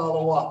will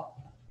follow up.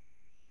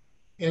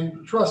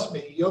 And trust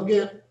me, you'll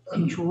get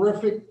a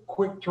terrific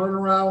quick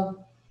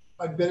turnaround.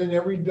 I've been in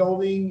every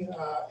building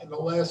in the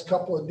last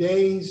couple of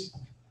days.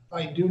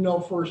 I do know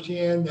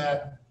firsthand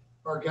that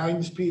our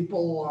guidance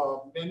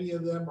people, many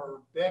of them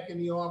are back in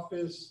the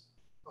office.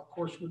 Of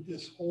course, with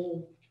this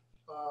whole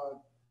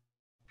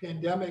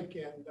pandemic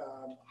and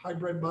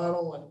hybrid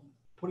model and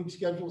putting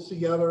schedules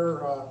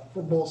together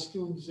for both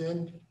students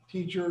and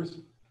teachers.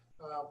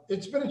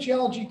 It's been a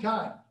challenging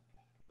time,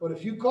 but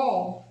if you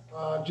call,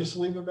 just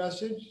leave a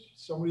message.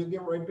 Somebody will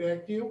get right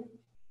back to you.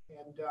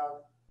 And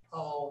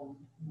I'll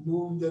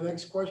move the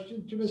next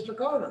question to Mr.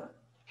 Carter.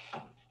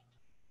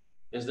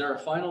 Is there a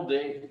final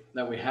date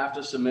that we have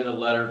to submit a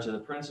letter to the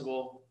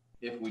principal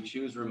if we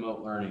choose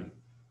remote learning?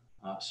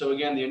 So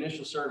again, the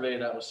initial survey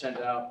that was sent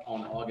out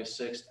on August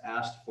 6th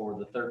asked for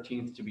the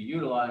 13th to be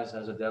utilized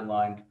as a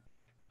deadline.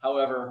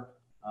 However,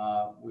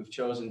 we've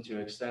chosen to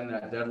extend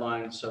that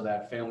deadline so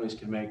that families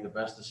can make the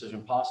best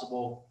decision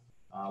possible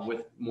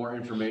with more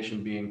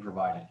information being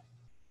provided.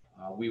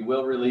 We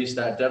will release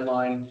that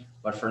deadline,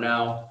 but for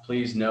now,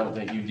 please note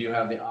that you do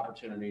have the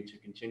opportunity to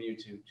continue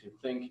to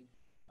think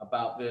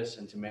about this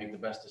and to make the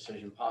best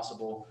decision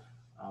possible.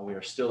 We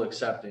are still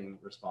accepting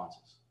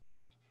responses.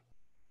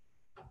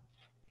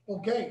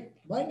 Okay,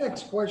 my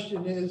next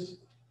question is,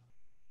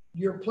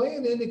 your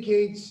plan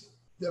indicates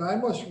that I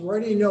must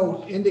write a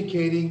note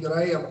indicating that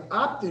I have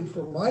opted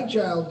for my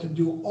child to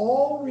do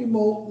all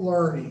remote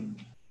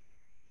learning.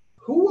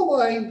 Who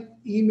will I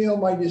email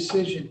my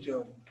decision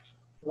to?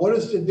 What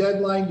is the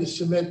deadline to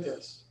submit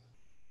this?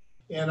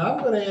 And I'm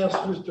going to ask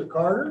Mr.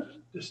 Carter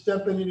to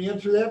step in and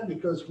answer that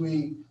because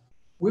we've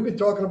been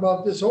talking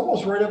about this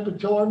almost right up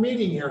until our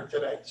meeting here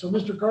today. So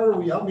Mr. Carter,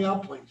 will you help me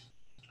out, please?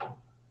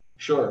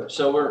 Sure.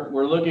 So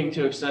we're looking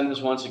to extend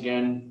this once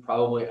again,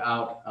 probably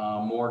out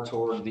more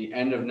toward the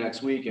end of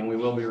next week, and we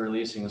will be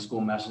releasing a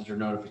school messenger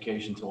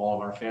notification to all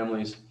of our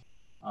families.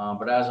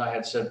 But as I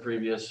had said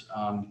previous,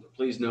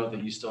 please note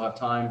that you still have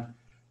time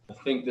to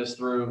think this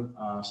through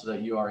so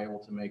that you are able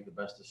to make the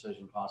best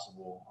decision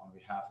possible on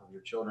behalf of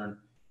your children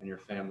and your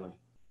family.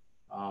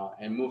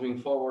 And moving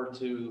forward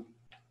to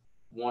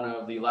one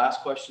of the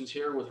last questions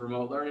here with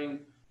remote learning,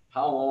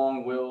 how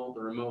long will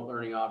the remote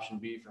learning option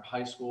be for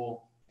high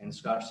school and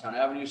Scotchtown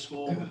Avenue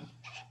School?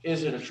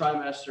 Is it a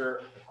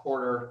trimester, a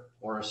quarter,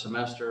 or a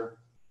semester?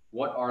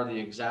 What are the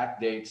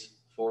exact dates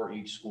for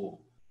each school?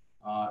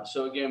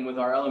 So again, with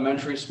our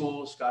elementary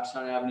schools,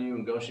 Scotchtown Avenue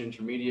and Goshen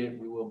Intermediate,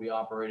 we will be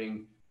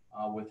operating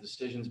with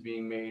decisions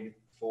being made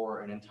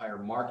for an entire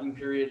marking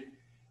period,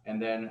 and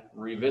then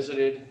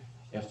revisited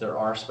if there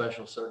are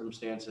special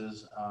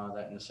circumstances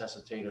that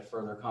necessitate a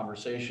further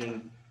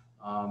conversation.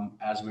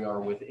 As we are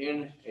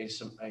within a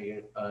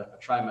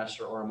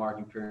trimester or a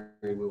marking period,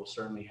 we will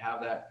certainly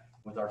have that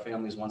with our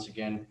families once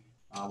again,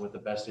 with the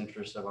best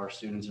interest of our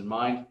students in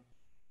mind.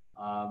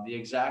 The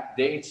exact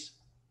dates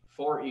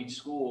for each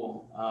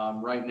school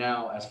right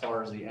now, as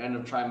far as the end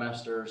of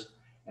trimesters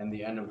and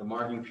the end of the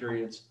marking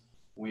periods,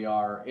 we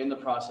are in the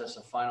process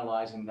of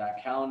finalizing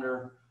that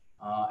calendar,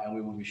 and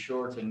we will be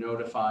sure to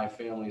notify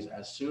families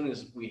as soon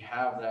as we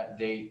have that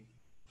date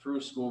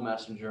through school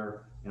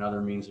messenger and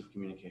other means of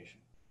communication.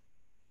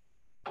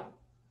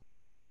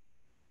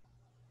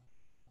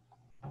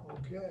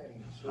 Okay,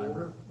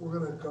 so we're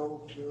going to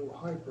go to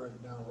hybrid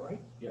now, right?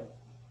 Yep.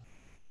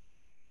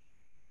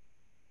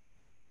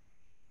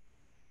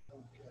 Okay.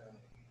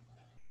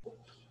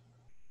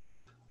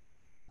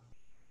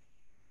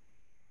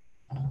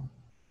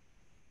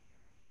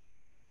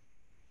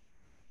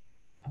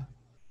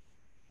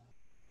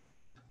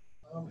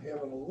 I'm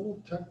having a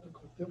little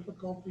technical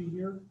difficulty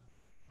here.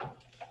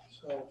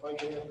 So if I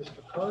can have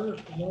Mr. Carter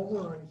come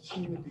over, I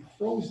seem to be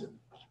frozen.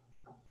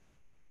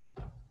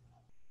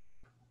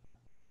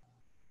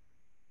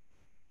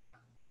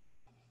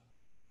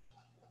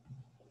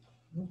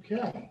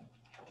 Okay.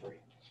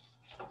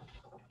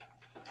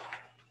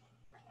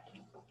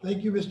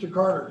 Thank you, Mr.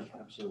 Carter.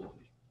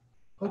 Absolutely.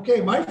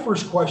 Okay, my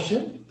first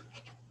question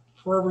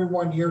for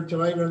everyone here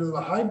tonight under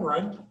the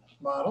hybrid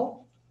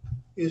model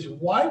is,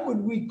 why would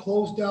we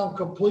close down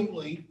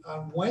completely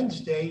on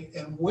Wednesday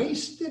and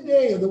waste a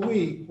day of the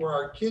week where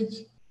our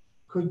kids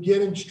could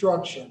get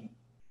instruction?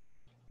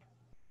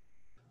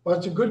 Well,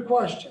 it's a good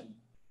question.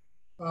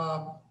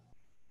 But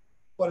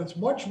it's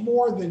much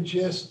more than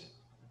just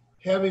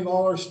having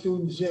all our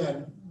students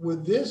in.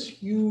 With this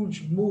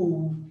huge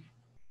move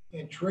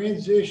and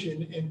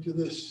transition into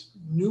this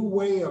new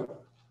way of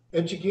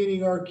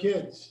educating our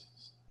kids,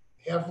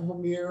 half of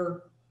them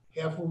here,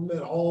 half of them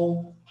at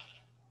home,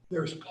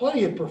 there's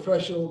plenty of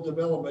professional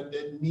development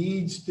that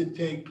needs to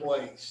take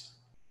place.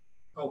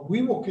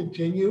 We will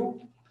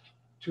continue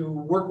to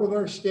work with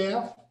our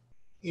staff,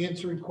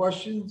 answering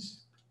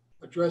questions,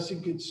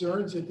 addressing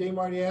concerns that they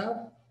might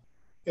have.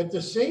 At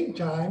the same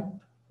time,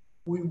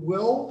 we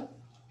will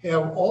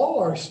have all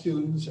our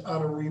students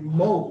on a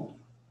remote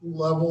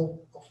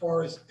level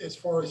as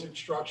far as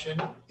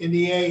instruction in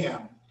the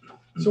AM.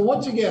 So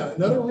once again,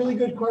 another really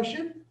good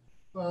question.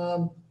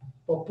 But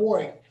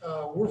boy,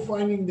 we're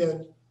finding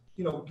that,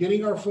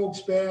 getting our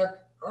folks back,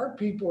 our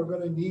people are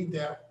going to need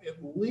that at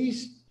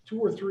least 2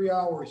 or 3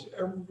 hours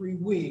every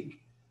week.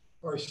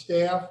 Our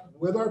staff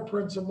with our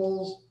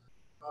principals,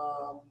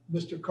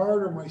 Mr.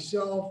 Carter,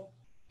 myself,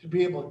 to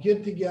be able to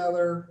get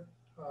together,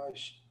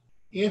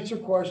 answer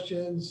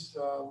questions,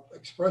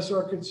 express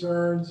our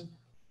concerns,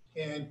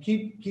 and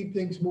keep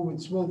things moving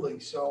smoothly.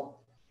 So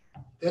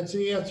that's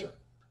the answer.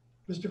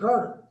 Mr.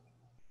 Carter.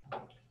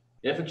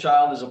 If a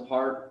child is a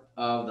part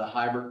of the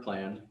hybrid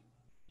plan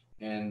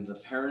and the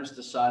parents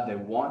decide they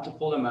want to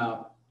pull them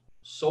out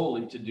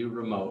solely to do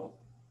remote,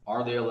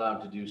 are they allowed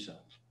to do so?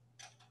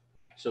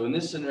 So in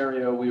this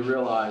scenario, we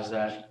realize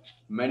that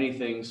many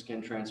things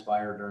can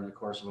transpire during the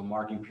course of a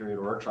marking period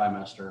or a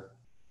trimester.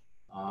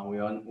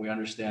 We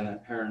understand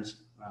that parents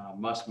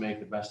must make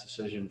the best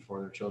decision for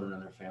their children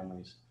and their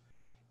families.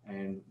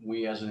 And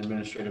we as an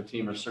administrative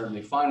team are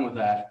certainly fine with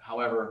that.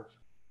 However,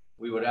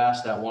 we would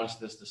ask that once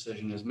this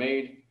decision is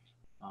made,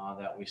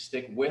 that we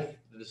stick with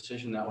the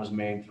decision that was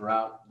made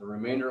throughout the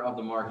remainder of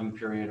the marking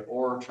period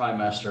or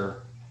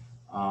trimester,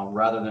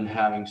 rather than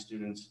having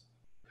students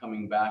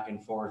coming back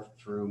and forth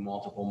through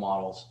multiple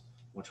models,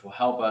 which will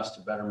help us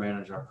to better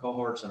manage our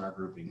cohorts and our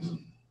groupings.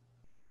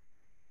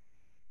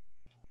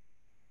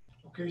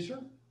 Okay, sir.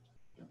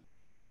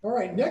 All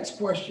right, next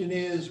question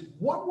is,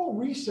 what will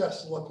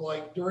recess look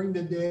like during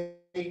the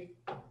day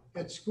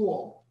at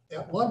school,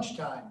 at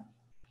lunchtime?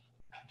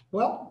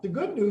 Well, the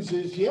good news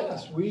is,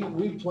 yes, we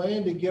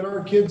plan to get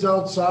our kids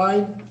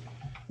outside.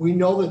 We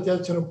know that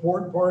that's an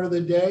important part of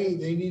the day.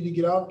 They need to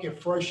get out,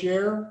 get fresh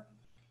air.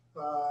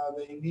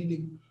 They need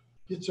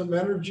to get some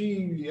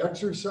energy,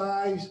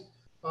 exercise.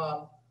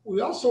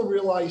 We also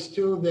realize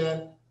too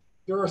that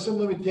there are some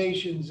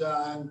limitations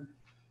on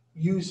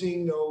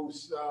using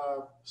those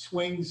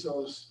swings,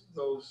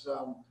 those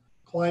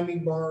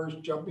climbing bars,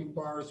 jumping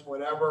bars,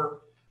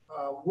 whatever.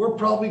 We're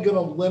probably going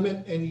to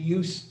limit any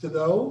use to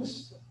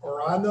those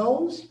or on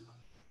those,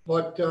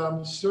 but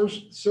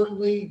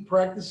certainly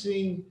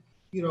practicing,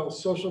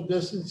 social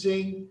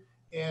distancing,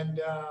 and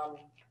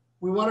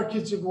we want our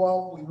kids to go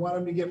out. We want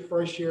them to get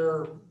fresh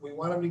air. We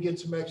want them to get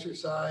some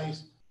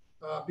exercise,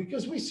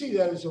 because we see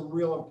that as a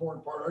real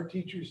important part. Our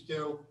teachers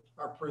do,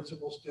 our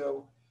principals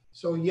do.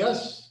 So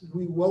yes,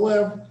 we will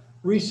have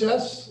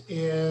recess,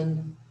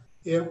 and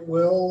it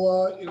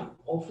will,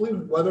 hopefully,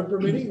 weather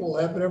permitting, will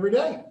happen every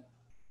day.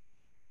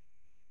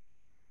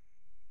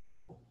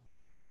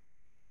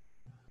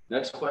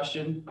 Next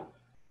question.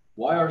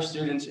 Why are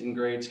students in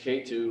grades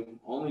K2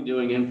 only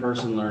doing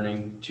in-person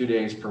learning 2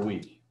 days per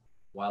week?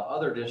 while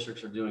other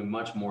districts are doing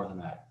much more than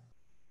that.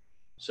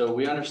 So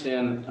we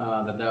understand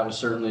that was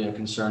certainly a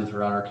concern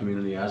throughout our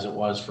community, as it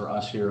was for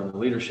us here on the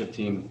leadership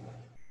team.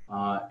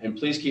 And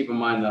please keep in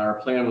mind that our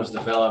plan was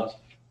developed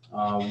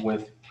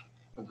with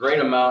a great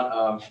amount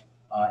of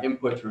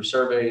input through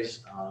surveys,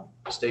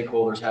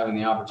 stakeholders having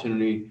the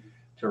opportunity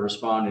to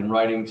respond in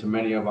writing to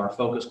many of our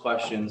focus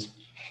questions,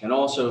 and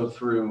also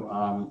through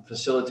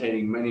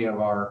facilitating many of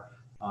our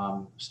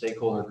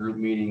stakeholder group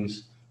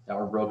meetings that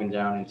were broken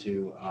down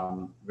into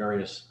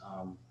various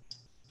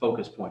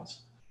focus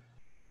points.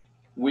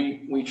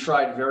 We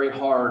tried very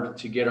hard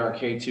to get our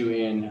K2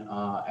 in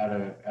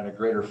at a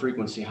greater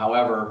frequency.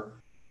 However,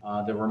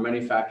 there were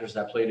many factors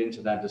that played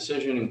into that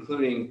decision,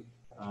 including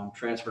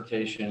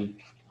transportation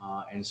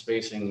and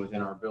spacing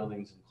within our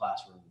buildings and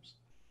classrooms.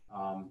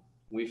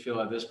 We feel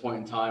at this point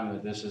in time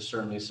that this is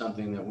certainly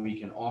something that we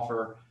can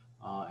offer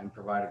and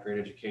provide a great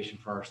education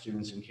for our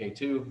students in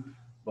K2,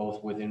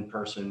 both with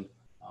in-person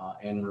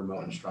and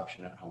remote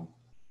instruction at home.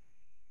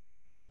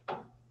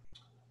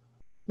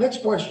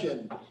 Next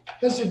question.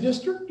 Has the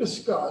district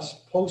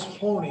discussed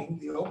postponing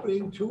the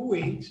opening 2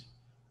 weeks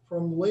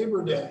from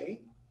Labor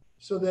Day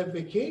so that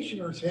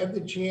vacationers have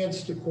the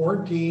chance to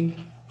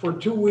quarantine for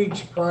 2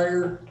 weeks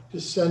prior to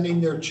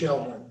sending their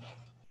children?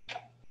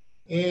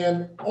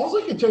 And all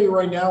I can tell you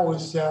right now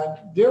is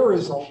that there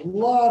is a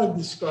lot of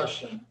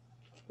discussion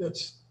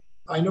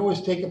I know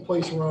has taken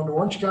place around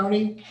Orange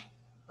County.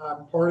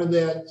 I'm part of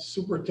that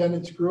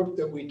superintendent's group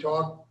that we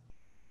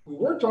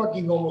were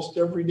talking almost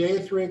every day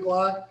at 3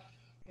 o'clock.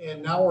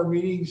 And now our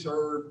meetings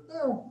are,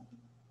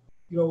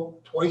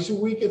 twice a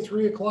week at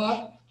 3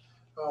 o'clock.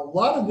 A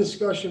lot of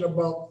discussion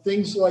about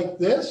things like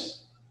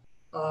this.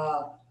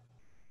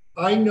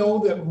 I know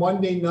that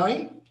Monday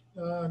night,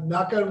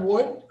 knock on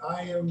wood,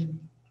 I am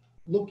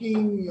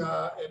looking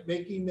at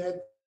making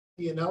that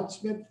the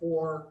announcement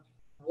for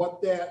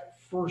what that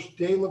first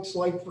day looks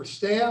like for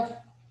staff,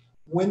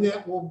 when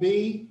that will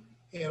be,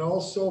 and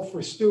also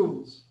for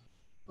students.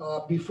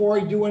 Before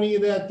I do any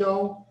of that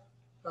though,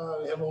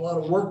 I have a lot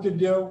of work to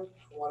do.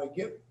 I want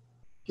to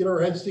get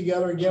our heads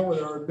together again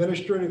with our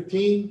administrative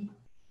team.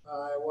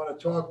 I want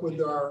to talk with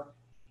our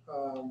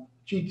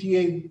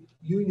GTA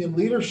union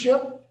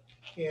leadership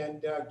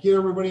and get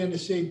everybody on the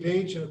same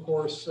page, and of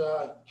course,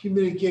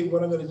 communicate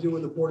what I'm going to do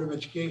with the Board of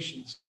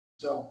Education.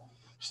 So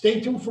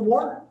stay tuned for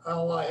more.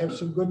 I'll have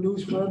some good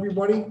news for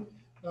everybody.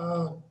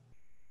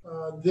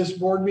 This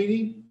board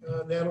meeting,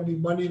 that'll be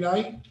Monday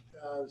night.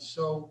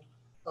 So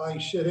I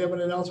should have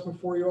an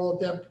announcement for you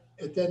all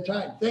at that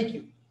time. Thank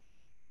you.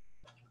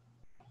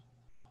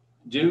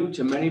 Due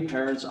to many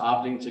parents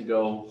opting to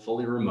go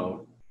fully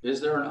remote, is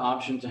there an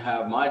option to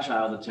have my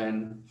child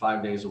attend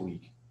 5 days a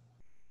week?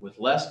 With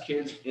less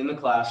kids in the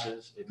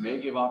classes, it may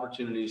give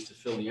opportunities to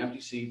fill the empty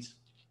seats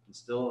and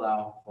still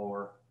allow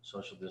for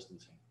social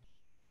distancing.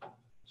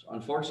 So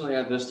unfortunately,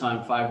 at this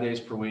time, 5 days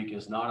per week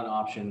is not an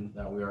option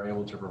that we are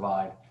able to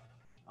provide.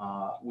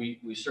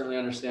 We certainly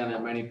understand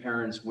that many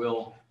parents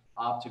will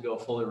opt to go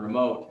fully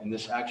remote, and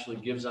this actually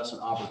gives us an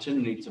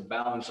opportunity to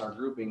balance our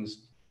groupings,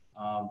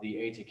 the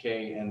A to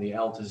K and the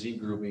L to Z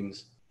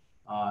groupings.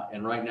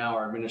 And right now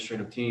our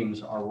administrative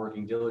teams are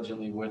working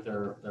diligently with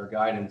their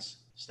guidance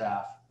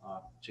staff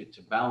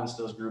to balance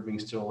those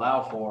groupings to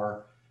allow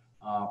for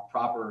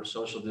proper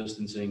social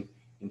distancing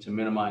and to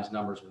minimize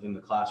numbers within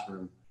the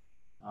classroom.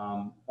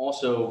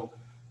 Also,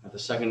 at the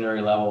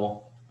secondary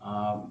level,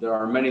 there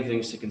are many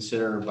things to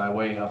consider by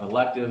way of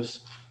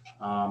electives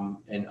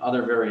and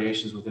other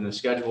variations within the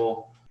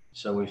schedule.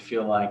 So we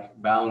feel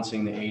like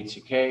balancing the A to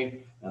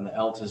K and the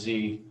L to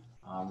Z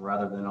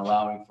rather than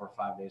allowing for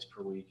 5 days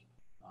per week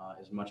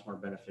is much more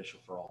beneficial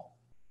for all.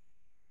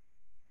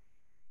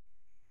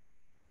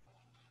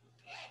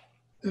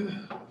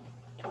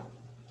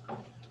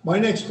 My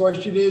next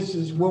question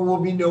is when will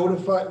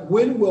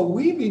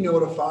we be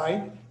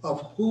notified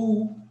of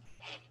who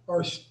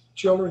our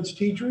children's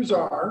teachers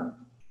are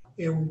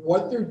and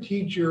what their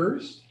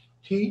teachers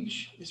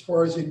teach as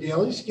far as a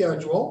daily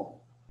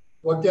schedule,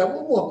 what that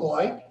will look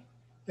like.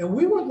 And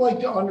we would like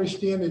to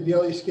understand the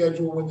daily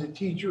schedule when the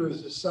teacher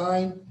is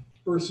assigned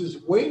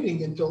versus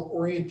waiting until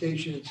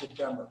orientation in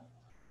September.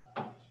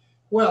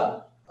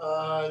 Well,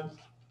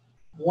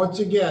 once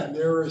again,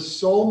 there is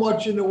so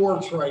much in the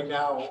works right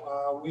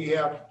now. We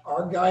have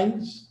our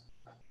guidance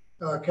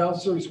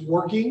counselors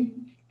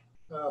working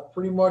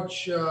pretty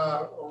much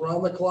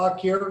around the clock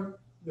here.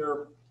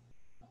 They're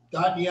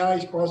dotting the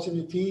I's, crossing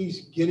the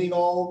T's,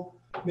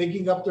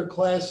 making up their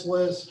class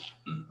list.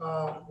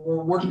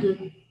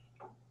 We're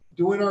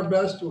doing our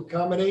best to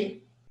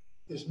accommodate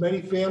as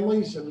many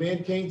families and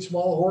maintain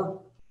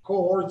small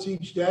cohorts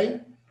each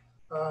day.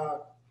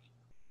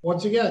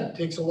 Once again, it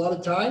takes a lot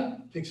of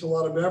time, takes a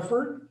lot of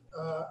effort.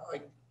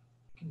 I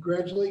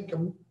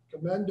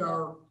commend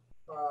our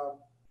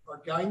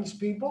guidance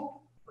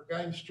people, our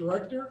guidance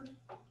director,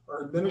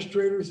 our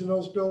administrators in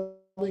those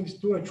buildings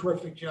doing a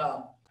terrific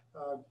job.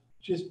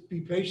 Just be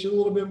patient a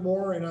little bit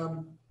more, and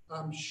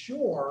I'm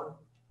sure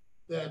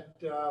that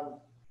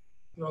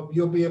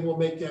you'll be able to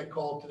make that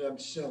call to them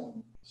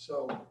soon.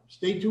 So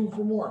stay tuned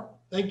for more.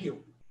 Thank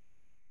you.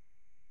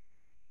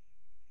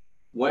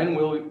 When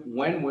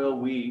will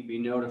we be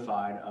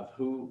notified of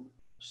who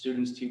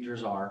students'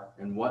 teachers are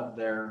and what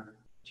their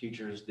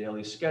teachers'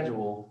 daily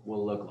schedule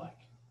will look like?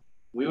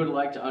 We would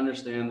like to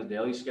understand the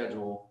daily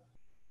schedule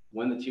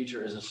when the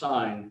teacher is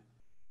assigned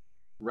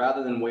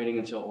rather than waiting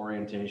until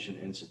orientation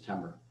in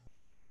September.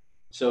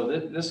 So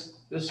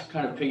this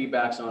kind of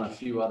piggybacks on a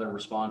few other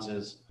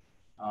responses.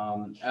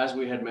 As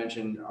we had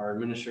mentioned, our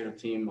administrative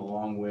team,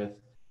 along with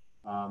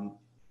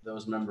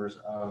those members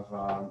of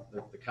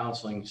the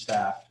counseling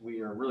staff,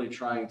 we are really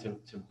trying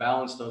to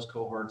balance those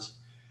cohorts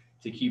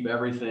to keep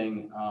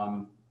everything,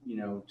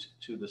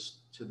 to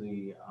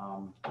the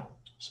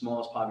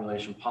smallest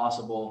population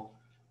possible,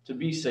 to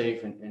be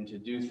safe and to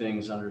do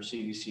things under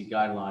CDC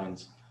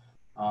guidelines.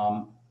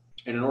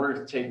 And in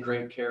order to take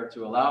great care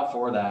to allow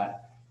for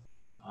that,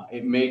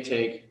 it may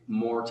take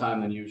more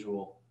time than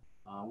usual.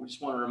 We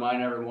just want to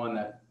remind everyone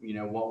that,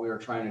 what we are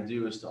trying to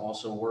do is to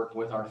also work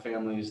with our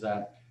families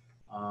that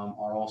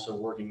are also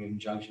working in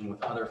conjunction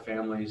with other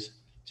families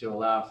to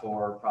allow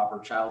for proper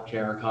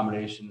childcare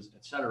accommodations,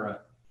 et cetera.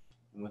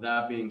 And with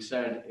that being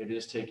said, it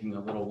is taking a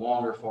little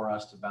longer for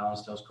us to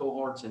balance those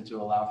cohorts and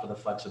to allow for the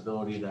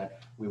flexibility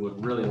that we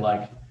would really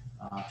like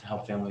to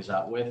help families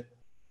out with.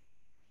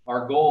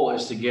 Our goal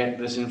is to get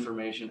this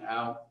information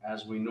out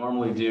as we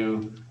normally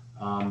do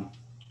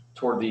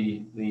toward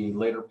the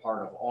later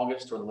part of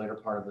August or the later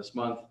part of this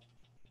month.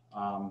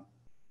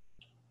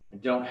 I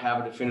don't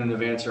have a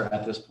definitive answer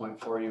at this point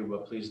for you,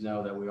 but please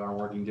know that we are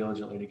working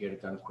diligently to get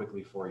it done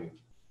quickly for you.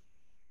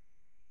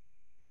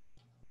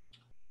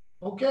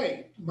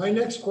 Okay, my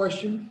next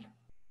question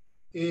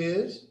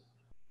is,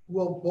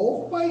 will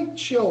both my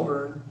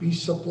children be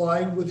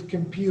supplied with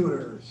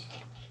computers,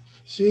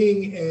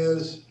 seeing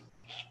as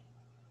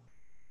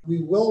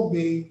we will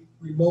be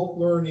remote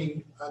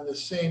learning on the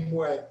same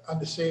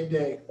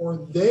day,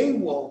 or they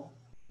will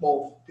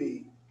both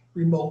be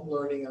remote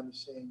learning on the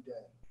same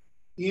day?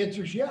 The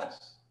answer is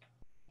yes.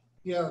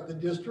 Yeah, the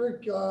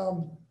district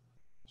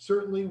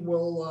certainly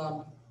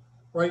will.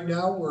 Right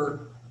now,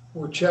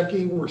 we're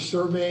checking, we're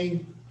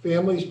surveying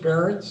families,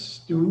 parents,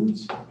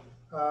 students.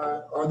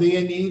 Are they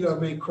in need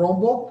of a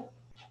Chromebook?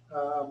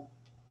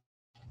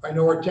 I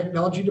know our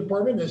technology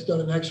department has done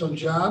an excellent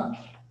job.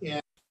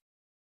 And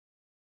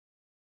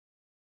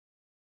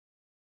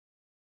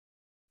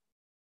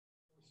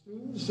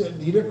students that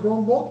need a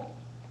Chromebook,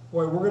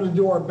 boy, we're going to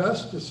do our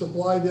best to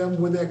supply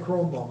them with that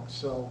Chromebook.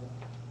 So,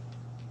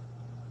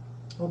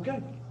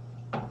 okay.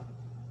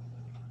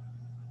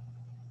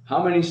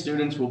 How many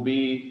students will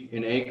be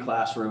in a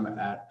classroom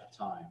at a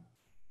time?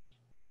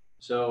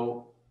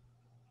 So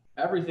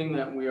everything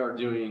that we are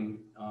doing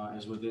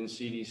is within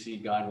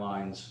CDC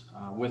guidelines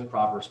with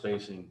proper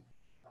spacing.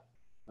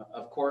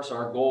 Of course,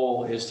 our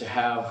goal is to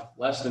have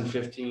less than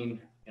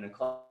 15 in a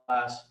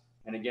class.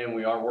 And again,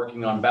 we are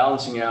working on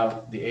balancing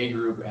out the A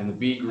group and the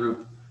B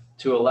group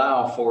to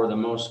allow for the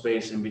most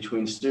space in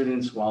between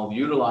students while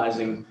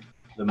utilizing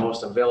the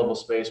most available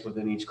space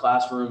within each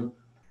classroom,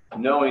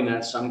 knowing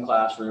that some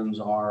classrooms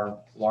are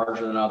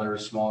larger than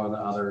others, smaller than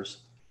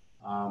others.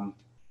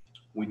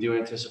 We do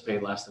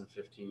anticipate less than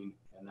 15,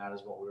 and that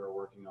is what we are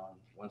working on,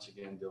 once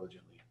again,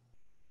 diligently.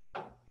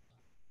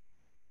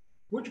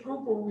 Which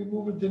group are we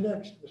moving to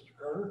next, Mr.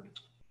 Carter?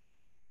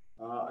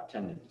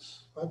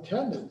 Attendance.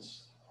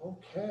 Attendance,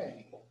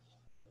 okay.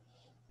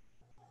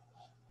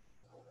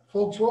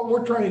 Folks, what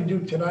we're trying to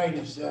do tonight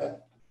is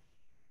that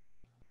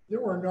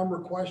there were a number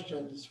of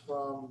questions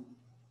from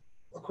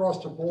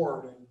across the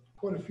board and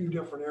quite a few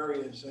different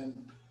areas. And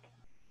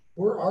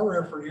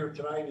our effort here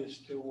tonight is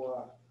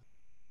to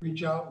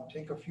reach out and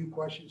take a few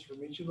questions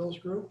from each of those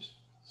groups.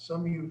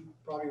 Some of you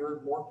probably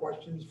heard more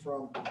questions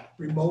from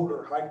remote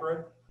or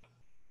hybrid,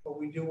 but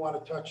we do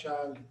want to touch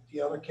on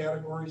the other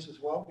categories as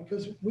well,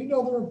 because we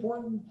know they're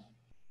important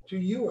to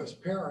you as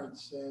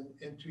parents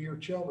and to your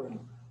children.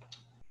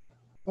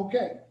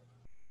 Okay.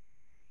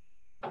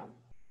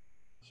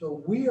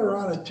 So we are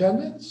on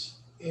attendance,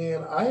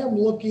 and I am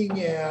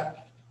looking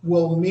at,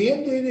 will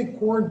mandated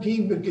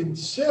quarantine be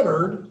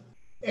considered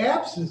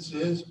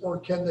absences, or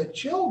can the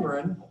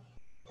children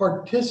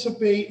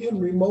participate in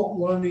remote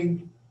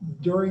learning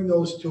during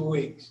those 2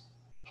 weeks?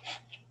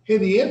 Hey,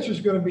 the answer is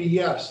going to be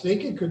yes. They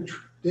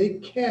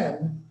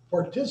can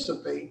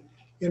participate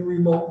in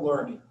remote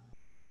learning,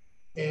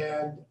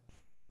 and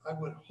I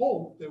would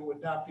hope they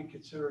would not be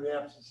considered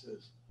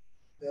absences.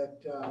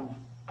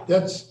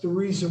 That's the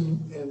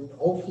reason, and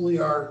hopefully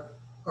our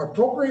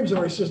programs in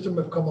our system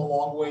have come a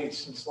long way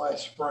since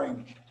last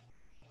spring,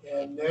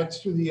 and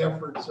that's through the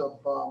efforts of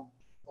a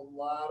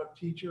lot of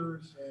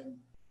teachers and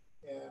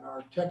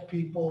our tech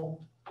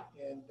people,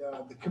 and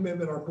the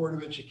commitment our Board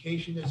of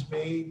Education has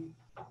made,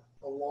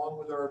 along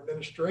with our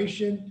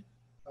administration.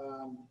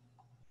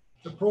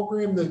 The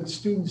program that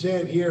students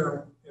had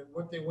here and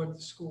what they went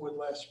to school with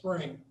last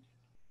spring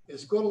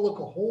is going to look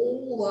a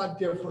whole lot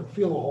different,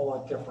 feel a whole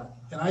lot different.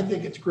 And I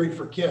think it's great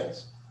for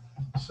kids.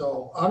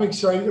 So I'm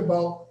excited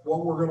about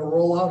what we're going to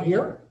roll out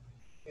here.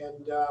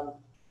 And,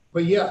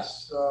 but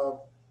yes,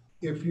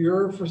 if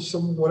you're for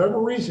some, whatever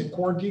reason,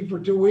 quarantined for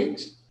 2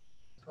 weeks,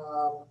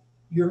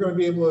 you're going to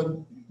be able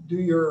to do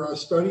your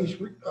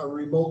studies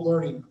remote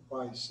learning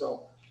wise.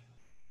 So,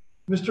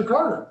 Mr.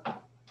 Carter.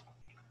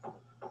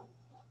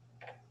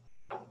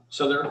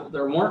 So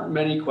there weren't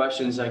many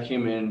questions that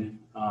came in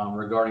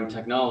regarding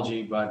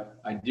technology, but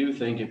I do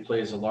think it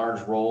plays a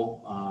large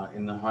role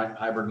in the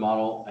hybrid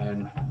model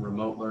and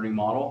remote learning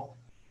model.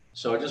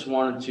 So I just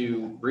wanted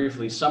to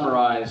briefly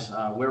summarize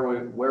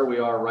where we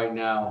are right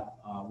now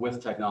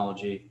with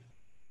technology.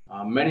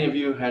 Many of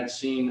you had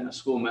seen a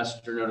school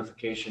messenger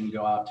notification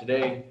go out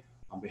today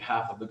on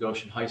behalf of the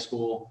Goshen High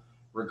School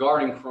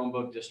regarding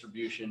Chromebook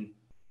distribution.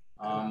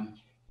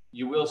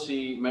 You will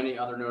see many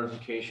other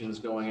notifications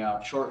going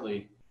out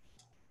shortly.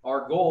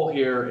 Our goal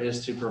here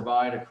is to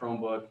provide a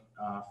Chromebook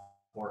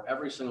for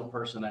every single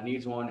person that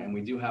needs one, and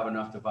we do have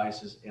enough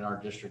devices in our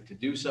district to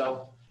do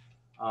so.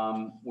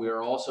 We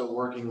are also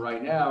working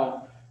right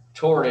now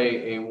toward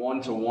a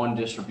one-to-one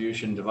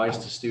distribution, device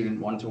to student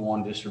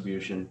one-to-one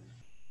distribution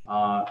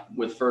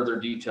with further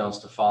details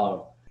to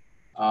follow.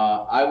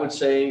 I would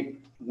say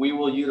we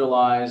will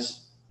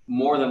utilize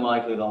more than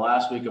likely the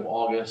last week of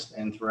August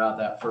and throughout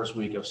that first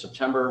week of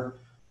September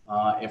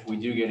if we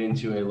do get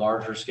into a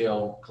larger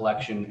scale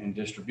collection and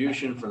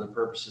distribution for the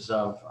purposes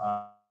of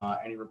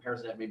any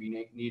repairs that may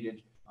be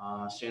needed,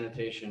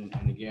 sanitation,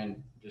 and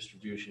again,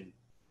 distribution.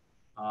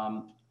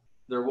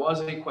 There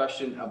was a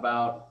question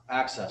about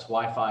access,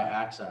 Wi-Fi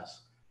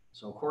access.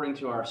 So according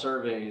to our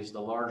surveys,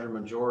 the larger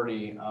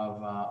majority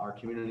of our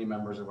community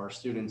members, of our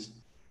students,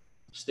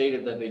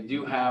 stated that they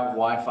do have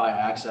Wi-Fi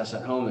access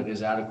at home that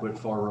is adequate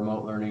for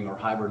remote learning or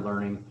hybrid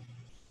learning.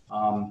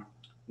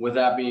 With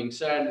that being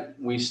said,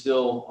 we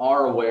still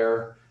are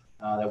aware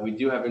that we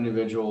do have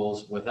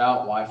individuals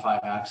without Wi-Fi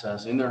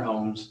access in their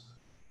homes.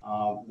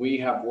 We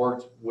have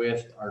worked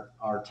with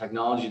our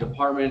technology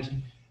department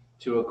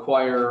to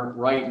acquire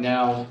right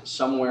now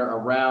somewhere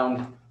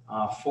around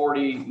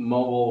 40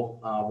 mobile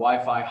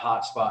Wi-Fi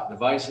hotspot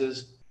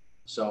devices.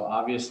 So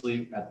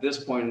obviously at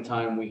this point in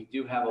time, we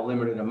do have a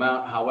limited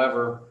amount.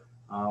 However,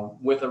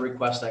 with a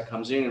request that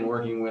comes in and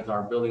working with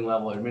our building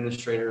level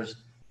administrators,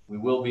 we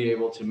will be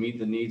able to meet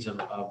the needs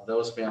of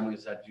those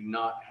families that do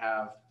not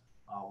have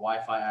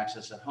Wi-Fi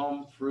access at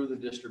home through the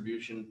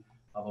distribution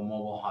of a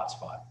mobile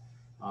hotspot.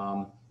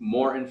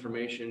 More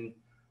information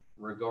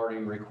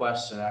regarding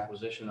requests and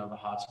acquisition of the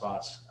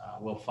hotspots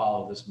will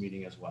follow this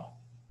meeting as well.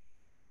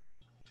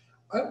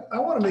 I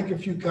want to make a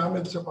few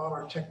comments about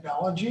our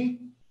technology,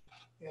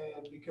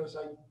 and because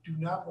I do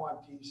not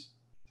want these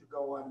to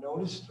go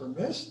unnoticed or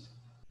missed,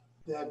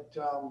 that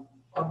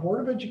our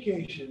Board of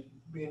Education,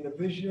 being the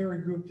visionary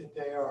group that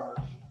they are,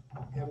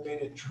 have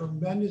made a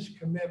tremendous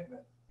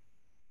commitment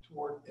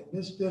toward, in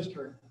this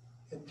district,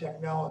 in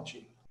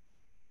technology.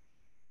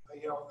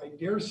 I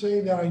dare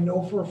say that I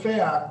know for a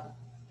fact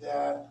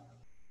that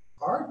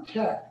our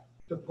tech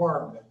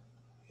department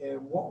and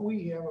what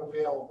we have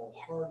available,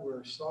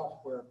 hardware,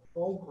 software,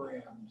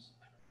 programs,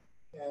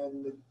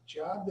 and the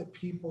job that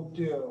people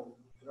do,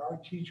 and our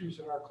teachers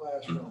in our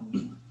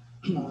classrooms,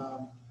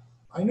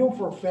 I know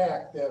for a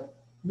fact that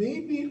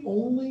maybe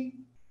only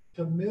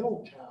to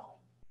Middletown,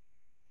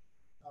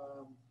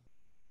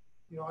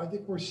 I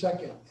think we're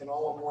second in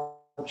all of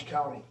Orange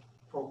County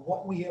for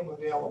what we have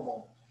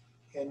available.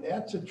 And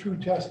that's a true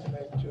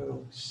testament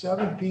to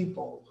 7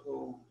 people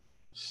who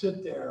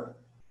sit there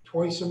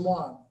twice a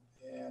month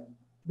and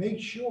make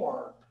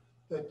sure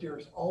that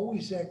there's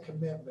always that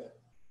commitment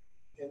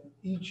in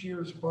each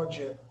year's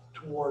budget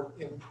toward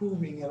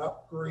improving and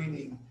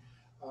upgrading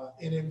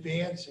and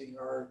advancing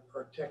our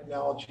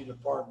technology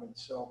department.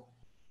 So,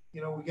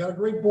 we got a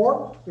great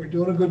board. They're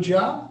doing a good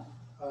job,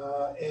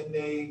 and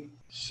they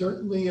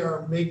certainly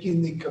are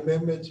making the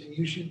commitments, and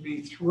you should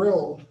be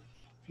thrilled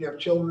if you have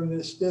children in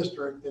this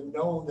district and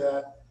know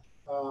that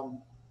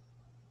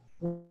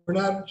we're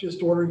not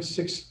just ordering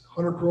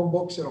 600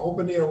 Chromebooks and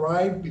hoping they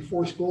arrive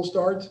before school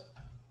starts.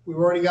 We've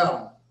already got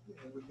them.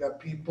 And we've got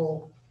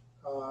people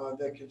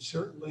that can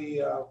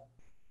certainly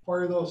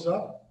fire those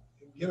up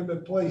and get them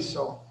in place.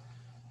 So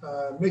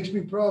it makes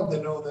me proud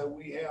to know that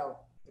we have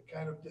the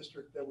kind of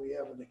district that we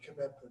have and the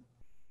commitment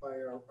by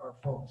our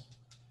folks.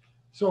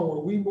 So are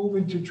we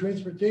moving to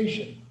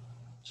transportation?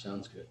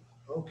 Sounds good.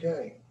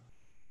 Okay.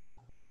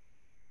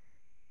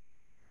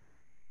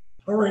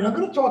 All right, I'm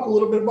going to talk a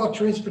little bit about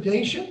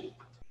transportation.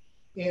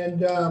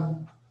 And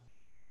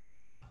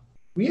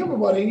we have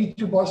about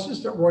 82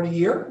 buses that run a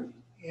year.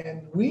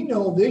 And we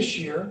know this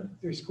year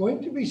there's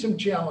going to be some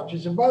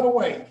challenges. And by the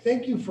way,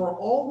 thank you for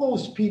all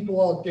those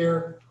people out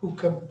there who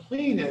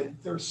completed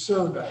their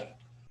survey.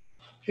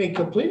 Hey,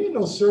 completing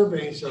those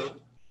surveys are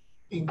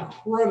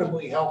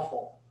incredibly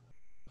helpful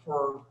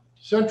for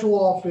central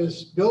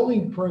office,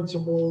 building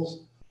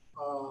principals,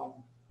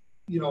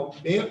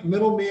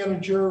 middle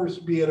managers,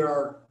 be it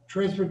our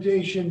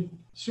transportation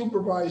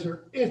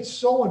supervisor. It's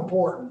so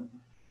important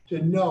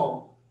to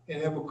know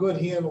and have a good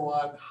handle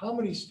on how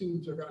many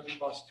students are going to be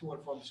bused to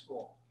and from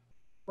school.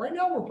 Right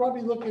now, we're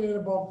probably looking at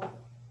about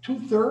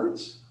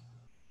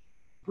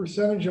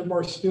 2/3% of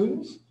our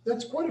students.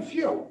 That's quite a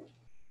few.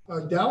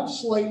 down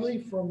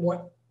slightly from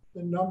what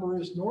the number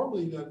is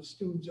normally that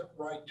students that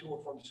ride to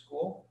or from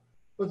school,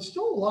 but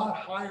still a lot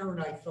higher than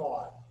I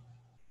thought.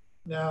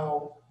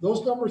 Now,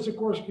 those numbers, of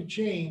course, could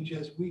change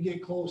as we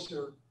get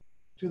closer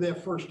to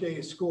that first day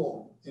of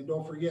school. And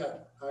don't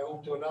forget, I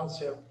hope to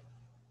announce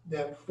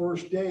that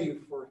first day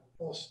for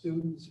both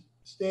students,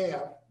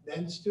 staff,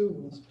 then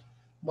students,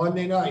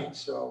 Monday night.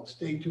 So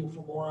stay tuned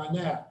for more on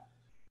that.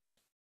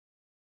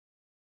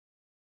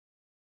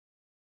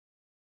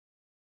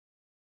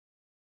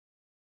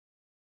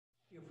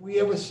 If we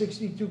have a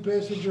 62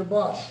 passenger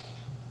bus,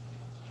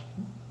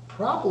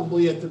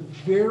 probably at the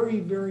very,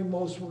 very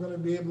most, we're going to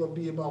be able to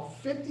be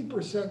about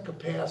 50%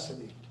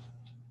 capacity.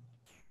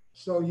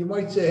 So you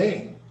might say,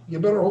 hey, you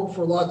better hope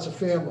for lots of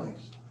families,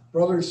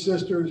 brothers,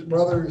 sisters,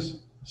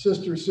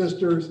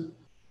 sisters,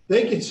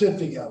 they can sit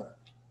together.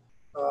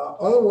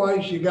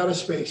 Otherwise, you got to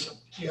space them.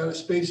 You got to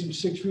space them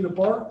 6 feet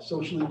apart,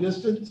 socially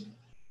distanced.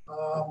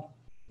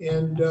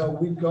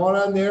 We've gone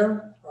on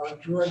there. Our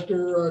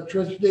director,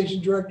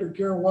 transportation director,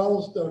 Karen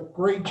Wells, did a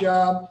great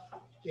job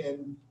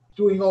in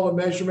doing all the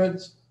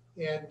measurements.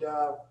 And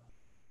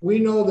we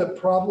know that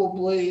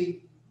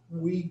probably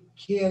we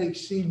can't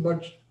exceed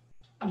much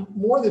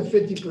more than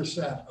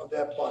 50% of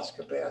that bus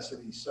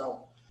capacity.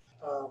 So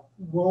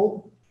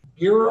we'll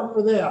gear up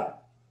for that.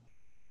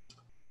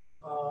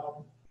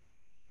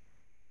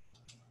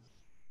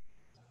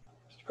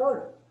 Mr.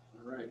 Carter.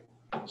 All right.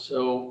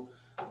 So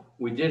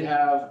we did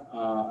have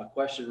a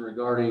question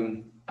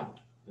regarding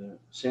the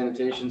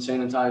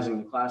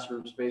sanitizing the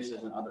classroom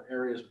spaces and other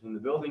areas within the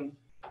building.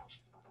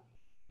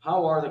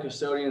 How are the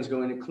custodians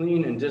going to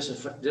clean and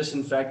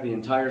disinfect the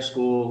entire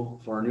school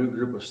for a new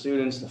group of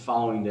students the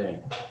following day?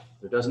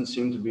 There doesn't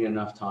seem to be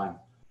enough time.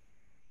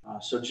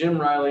 So Jim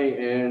Riley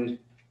and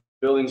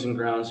Buildings and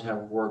Grounds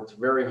have worked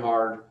very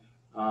hard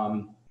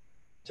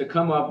to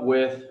come up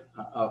with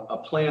a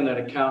plan that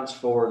accounts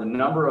for the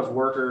number of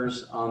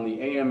workers on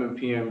the AM and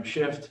PM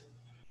shift,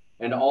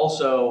 and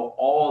also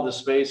all of the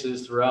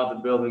spaces throughout the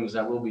buildings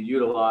that will be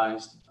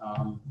utilized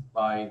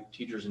by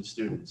teachers and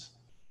students.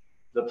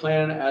 The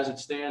plan as it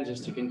stands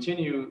is to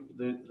continue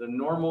the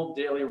normal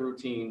daily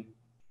routine,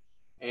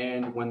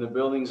 and when the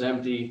building's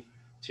empty,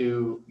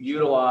 to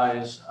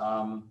utilize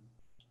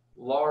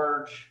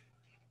large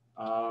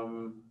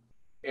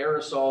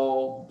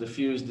aerosol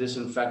diffused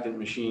disinfectant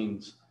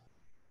machines.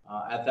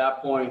 At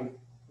that point,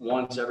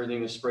 once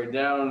everything is sprayed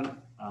down,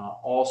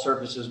 all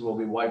surfaces will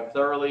be wiped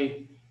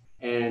thoroughly.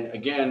 And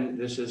again,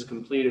 this is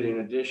completed in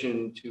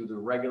addition to the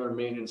regular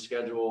maintenance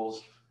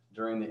schedules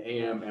during the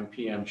AM and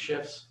PM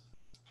shifts.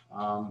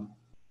 The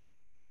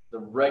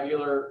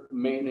regular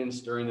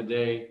maintenance during the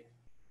day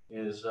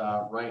is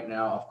right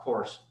now, of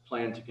course,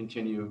 planned to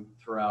continue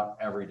throughout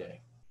every day.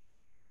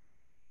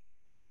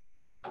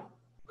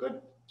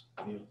 Good.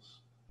 Meals.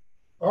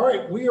 All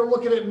right, we are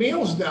looking at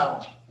meals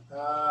now.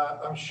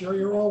 I'm sure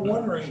you're all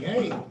wondering,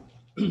 hey,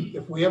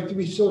 if we have to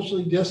be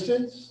socially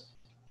distanced,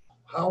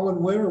 how and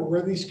when or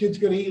where are these kids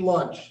going to eat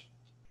lunch?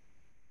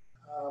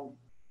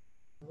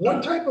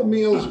 What type of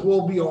meals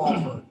will be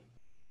offered?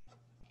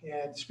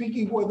 And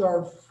speaking with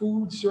our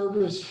food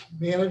service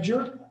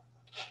manager,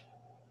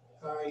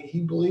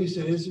 he believes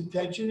that his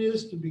intention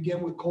is to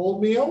begin with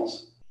cold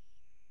meals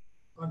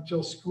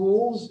until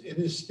schools and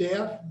his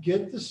staff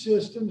get the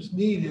systems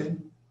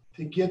needed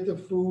to get the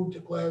food to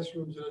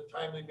classrooms on a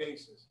timely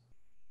basis.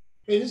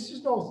 Hey, this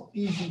is no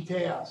easy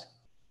task.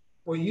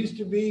 What used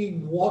to be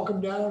walk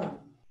them down. And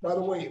by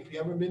the way, if you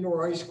haven't been to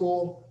our high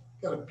school,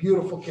 got a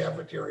beautiful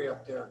cafeteria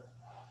up there.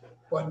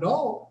 But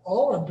no,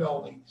 all our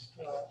buildings,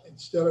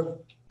 instead of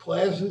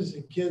classes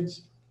and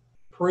kids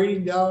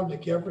parading down to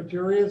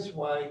cafeterias,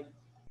 why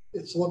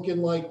it's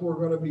looking like we're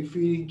going to be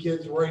feeding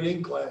kids right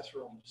in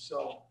classrooms.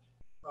 So,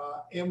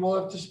 and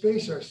we'll have to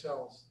space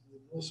ourselves.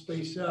 We'll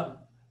space them,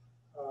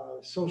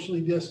 socially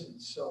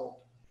distanced. So,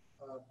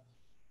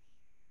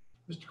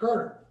 Mr.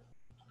 Carter.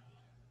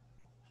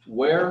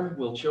 Where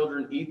will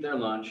children eat their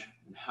lunch,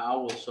 and how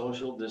will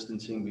social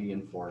distancing be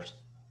enforced?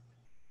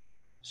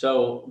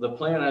 So the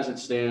plan as it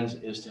stands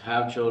is to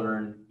have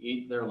children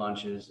eat their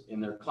lunches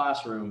in their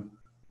classroom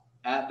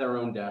at their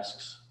own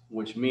desks,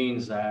 which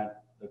means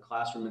that the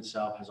classroom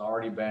itself has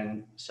already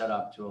been set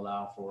up to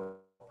allow for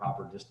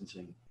proper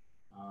distancing.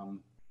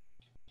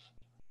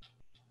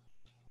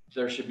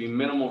 There should be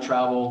minimal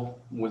travel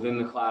within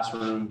the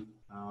classroom.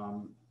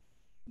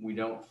 We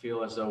don't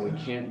feel as though we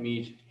can't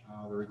meet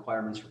the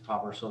requirements for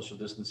proper social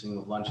distancing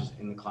with lunches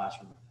in the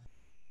classroom.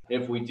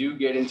 If we do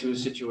get into a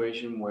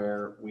situation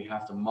where we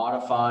have to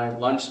modify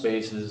lunch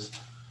spaces,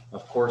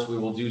 of course, we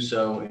will do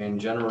so in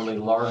generally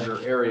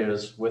larger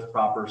areas with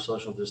proper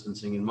social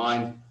distancing in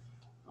mind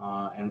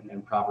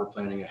and proper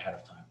planning ahead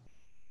of time.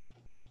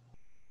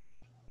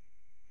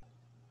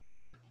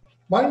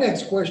 My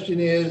next question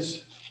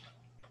is,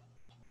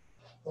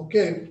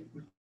 okay,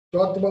 we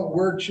talked about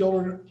where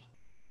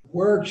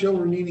are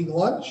children eating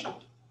lunch?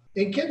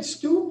 And can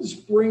students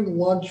bring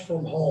lunch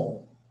from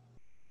home?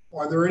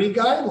 Are there any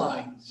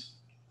guidelines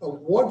of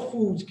what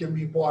foods can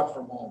be bought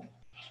from home?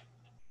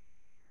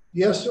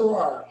 Yes, there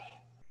are.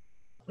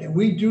 And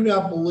we do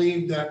not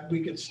believe that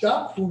we could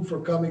stop food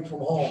from coming from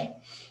home.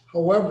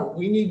 However,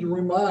 we need to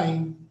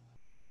remind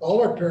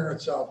all our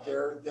parents out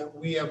there that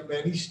we have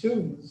many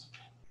students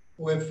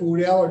who have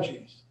food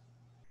allergies.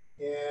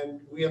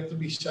 And we have to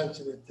be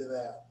sensitive to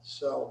that.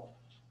 So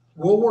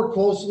we'll work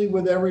closely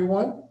with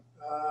everyone.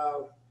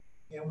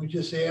 And we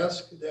just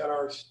ask that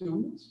our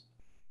students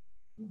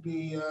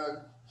be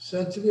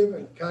sensitive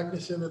and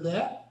cognizant of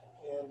that.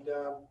 And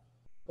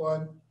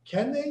but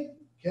can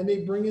they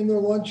bring in their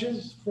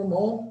lunches from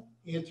home?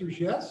 The answer is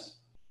yes.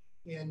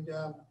 And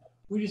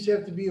we just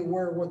have to be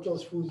aware of what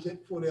those food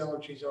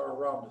allergies are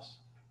around us.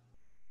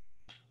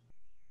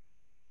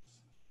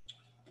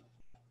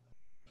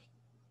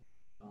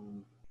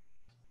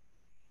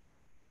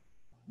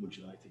 Would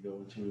you like to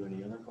go to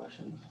any other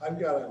questions? I've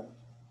got to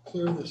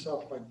clear this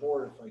off my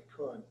board if I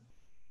could.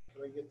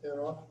 Can I get that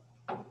off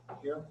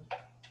here?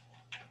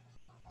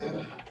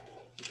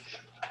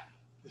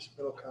 This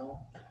middle column.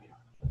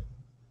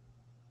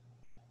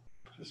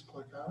 Just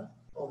click on it.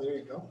 Oh, there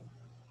you go.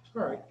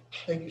 All right.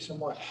 Thank you so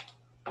much.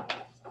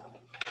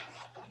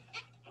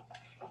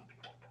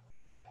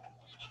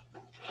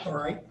 All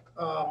right.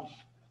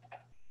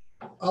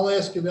 I'll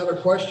ask another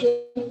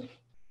question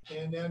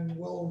and then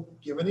we'll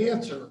give an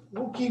answer.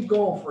 We'll keep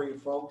going for you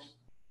folks.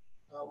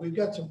 We've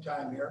got some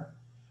time here.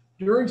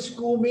 During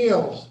school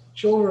meals,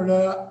 children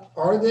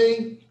are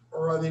they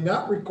or are they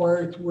not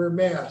required to wear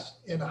masks?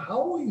 And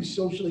how will you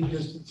socially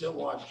distance at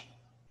lunch?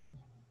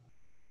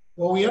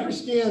 Well, we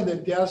understand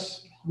that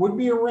desks would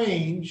be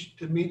arranged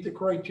to meet the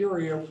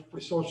criteria for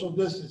social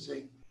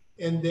distancing,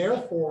 and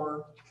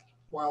therefore,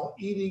 while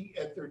eating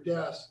at their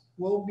desk,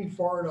 will be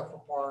far enough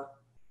apart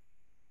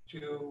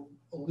to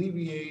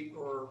alleviate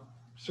or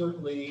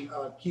certainly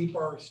keep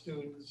our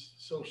students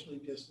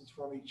socially distanced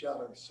from each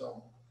other.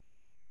 So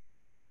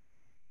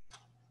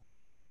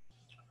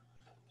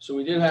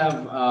we did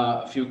have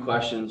a few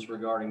questions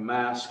regarding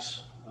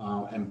masks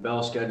and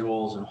bell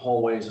schedules and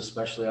hallways,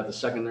 especially at the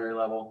secondary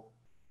level.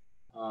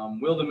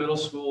 Will the middle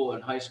school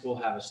and high school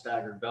have a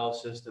staggered bell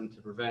system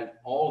to prevent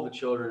all of the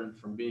children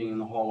from being in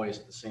the hallways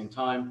at the same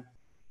time?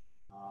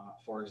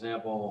 For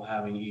example,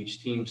 having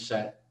each team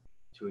set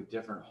to a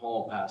different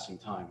hall passing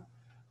time.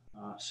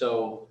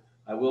 So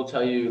I will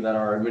tell you that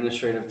our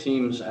administrative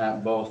teams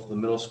at both the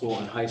middle school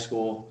and high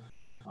school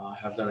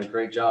have done a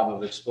great job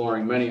of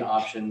exploring many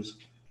options,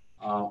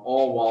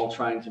 all while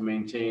trying to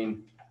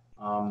maintain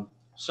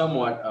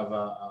somewhat of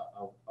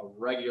a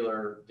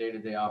regular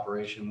day-to-day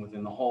operation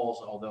within the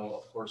halls, although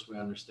of course we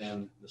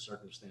understand the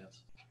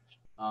circumstance.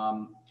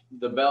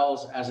 The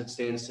bells as it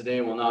stands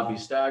today will not be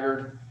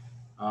staggered.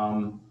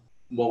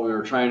 What we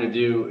were trying to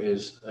do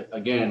is,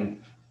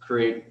 again,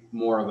 create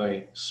more of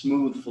a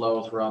smooth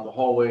flow throughout the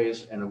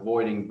hallways and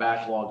avoiding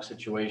backlog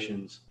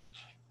situations.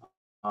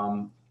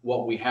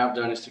 What we have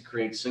done is to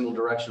create single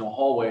directional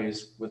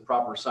hallways with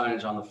proper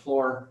signage on the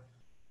floor.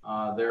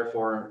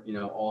 Therefore,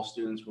 all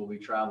students will be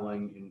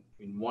traveling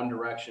in one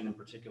direction in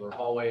particular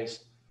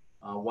hallways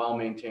while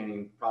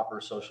maintaining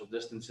proper social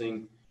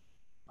distancing.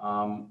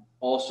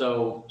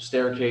 Also,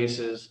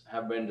 staircases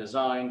have been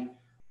designed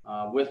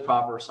with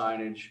proper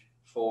signage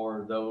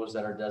for those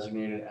that are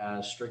designated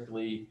as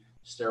strictly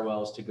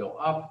stairwells to go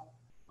up,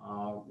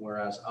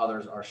 whereas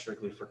others are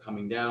strictly for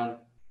coming down.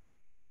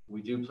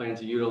 We do plan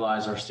to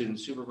utilize our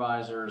student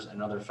supervisors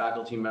and other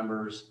faculty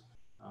members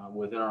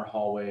within our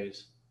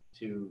hallways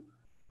to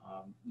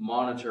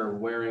monitor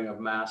wearing of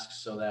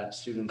masks so that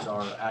students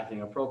are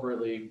acting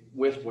appropriately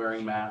with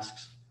wearing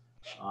masks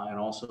and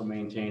also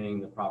maintaining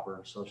the proper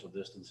social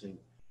distancing.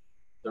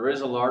 There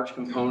is a large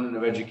component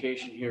of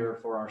education here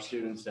for our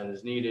students that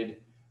is needed.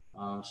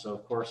 So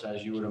of course,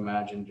 as you would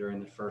imagine, during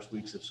the first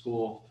weeks of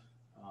school,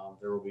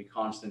 there will be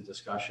constant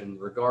discussion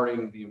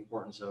regarding the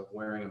importance of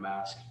wearing a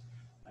mask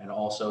and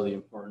also the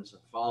importance of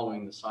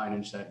following the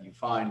signage that you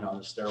find on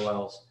the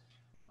stairwells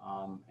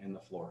and the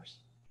floors.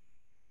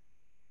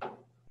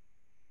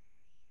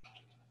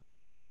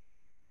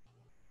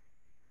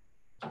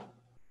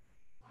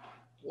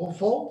 Well,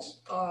 folks,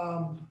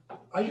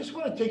 I just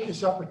want to take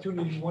this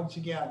opportunity once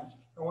again.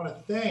 I want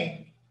to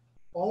thank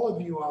all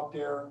of you out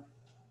there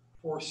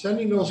for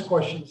sending those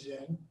questions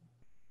in.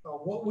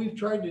 What we've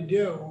tried to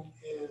do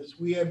is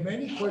we had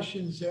many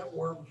questions that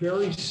were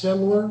very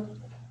similar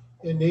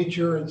in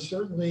nature and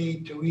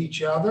certainly to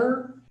each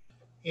other.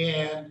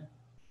 And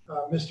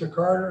Mr.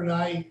 Carter and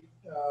I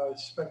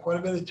spent quite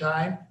a bit of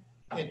time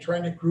in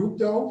trying to group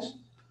those.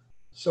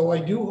 So I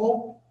do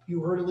hope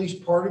you heard at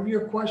least part of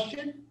your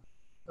question.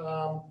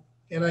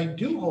 And I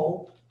do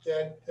hope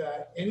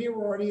that any of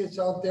our audience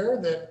out there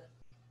that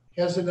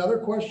has another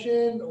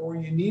question or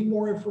you need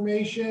more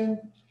information,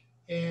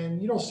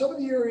 and some of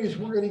the areas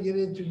we're going to get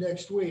into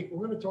next week,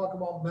 we're going to talk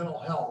about mental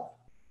health,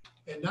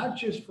 and not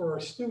just for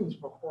our students,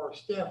 but for our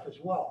staff as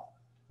well.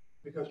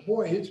 Because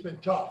boy, it's been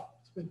tough.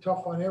 It's been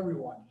tough on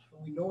everyone.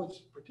 And we know it's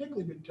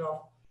particularly been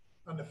tough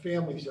on the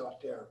families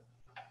out there.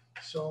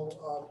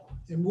 So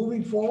in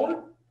moving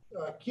forward,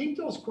 keep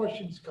those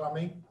questions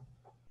coming.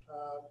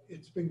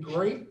 It's been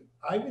great.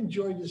 I've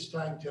enjoyed this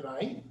time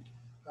tonight.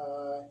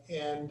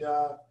 And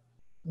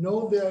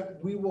know that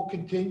we will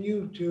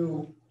continue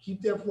to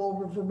keep that flow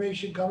of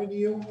information coming to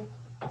you.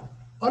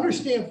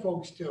 Understand,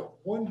 folks, too,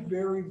 one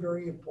very,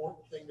 very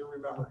important thing to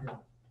remember here.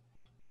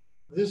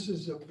 This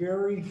is a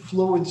very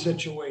fluid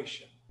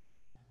situation.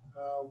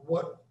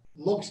 What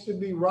looks to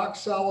be rock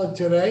solid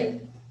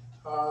today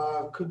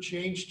could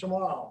change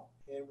tomorrow.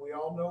 And we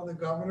all know the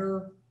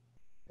governor,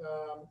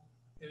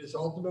 in his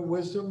ultimate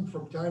wisdom,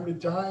 from time to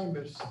time,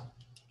 as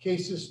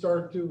cases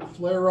start to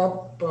flare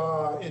up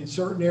in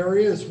certain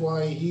areas,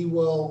 why he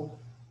will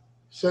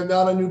send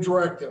out a new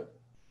directive.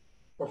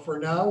 But for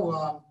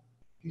now,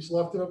 he's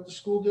left it up to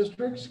school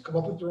districts, come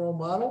up with their own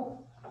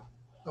model.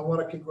 I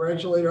want to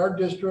congratulate our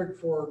district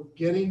for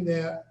getting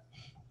that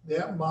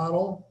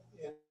model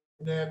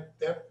and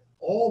that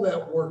all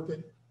that work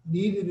that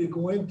needed to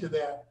go into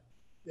that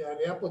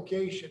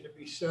application to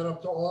be sent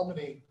up to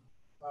Albany.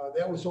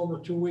 That was over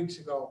 2 weeks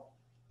ago.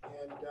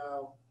 And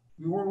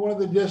we were one of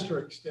the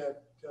districts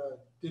that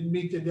didn't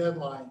meet the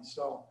deadline.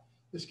 So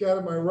this guy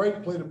to my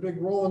right played a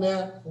big role in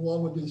that,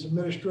 along with his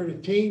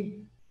administrative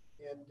team.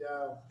 And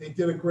they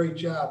did a great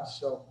job.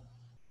 So,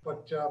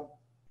 but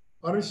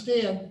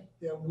understand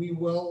that we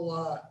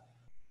will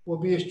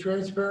be as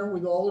transparent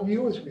with all of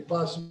you as we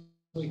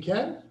possibly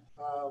can.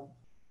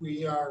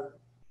 We are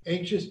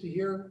anxious to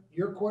hear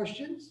your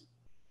questions.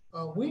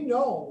 We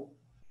know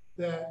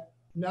that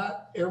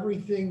not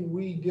everything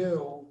we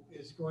do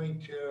is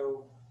going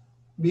to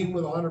meet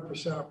with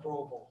 100%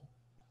 approval.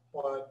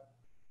 But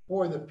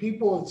boy, the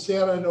people that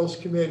sat on those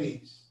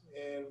committees,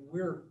 and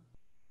we're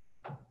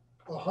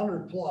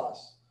 100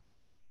 plus,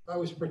 I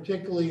was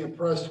particularly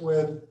impressed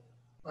with.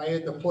 I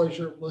had the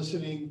pleasure of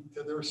listening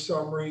to their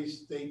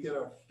summaries. They did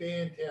a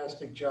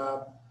fantastic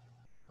job.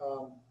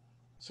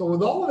 So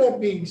with all of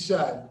that being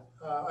said,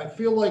 I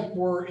feel like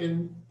we're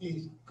in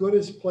as good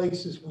as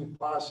place as we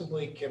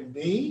possibly can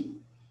be.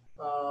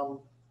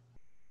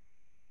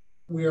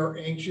 We are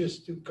anxious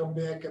to come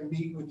back and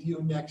meet with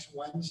you next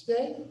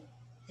Wednesday.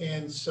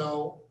 And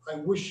so I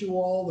wish you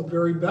all the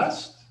very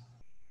best.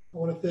 I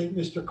want to thank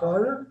Mr.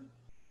 Carter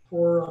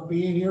for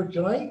being here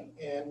tonight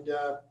and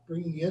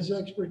bringing his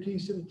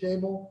expertise to the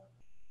table.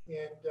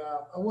 And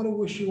I want to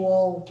wish you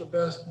all the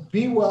best.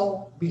 Be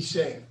well, be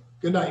safe.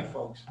 Good night,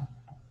 folks.